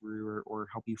walk you through or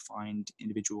help you find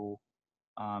individual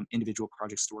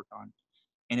projects to work on.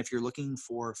 And if you're looking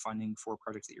for funding for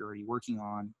projects that you're already working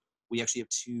on, we actually have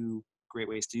two great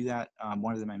ways to do that.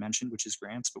 One of them I mentioned, which is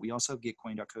grants, but we also have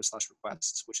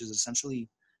gitcoin.co/requests, which is essentially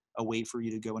a way for you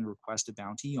to go and request a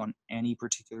bounty on any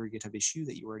particular GitHub issue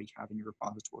that you already have in your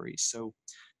repository. So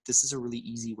this is a really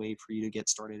easy way for you to get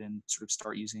started and sort of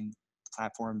start using the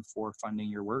platform for funding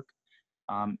your work.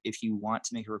 If you want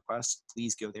to make a request,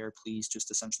 please go there. Please just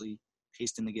essentially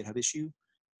paste in the GitHub issue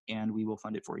and we will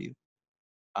fund it for you.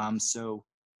 So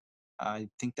I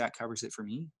think that covers it for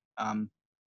me.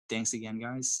 Thanks again,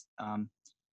 guys.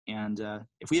 And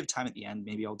if we have time at the end,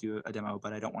 maybe I'll do a demo,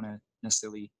 but I don't want to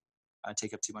necessarily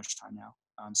take up too much time now.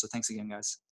 So thanks again,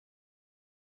 guys.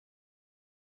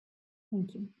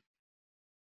 Thank you.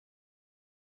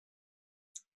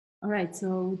 All right,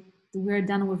 so we're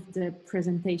done with the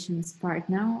presentations part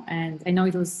now. And I know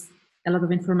it was a lot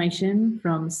of information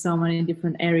from so many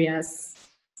different areas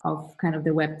of kind of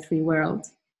the Web3 world.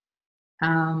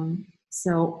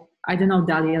 So I don't know,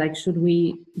 Dalia, like, should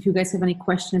we, if you guys have any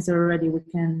questions already, we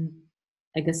can,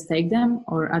 I guess, take them,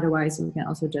 or otherwise we can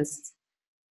also just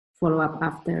follow up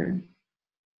after.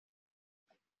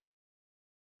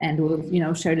 And we'll, you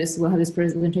know, share this, we'll have this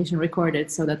presentation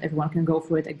recorded so that everyone can go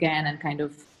through it again and kind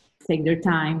of take their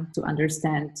time to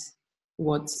understand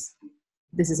what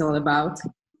this is all about.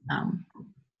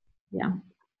 Yeah.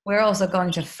 We're also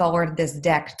going to forward this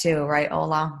deck too, right,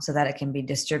 Ola, so that it can be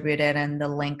distributed, and the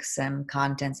links and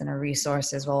contents and the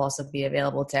resources will also be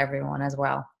available to everyone as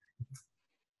well.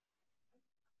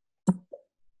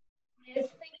 Yes,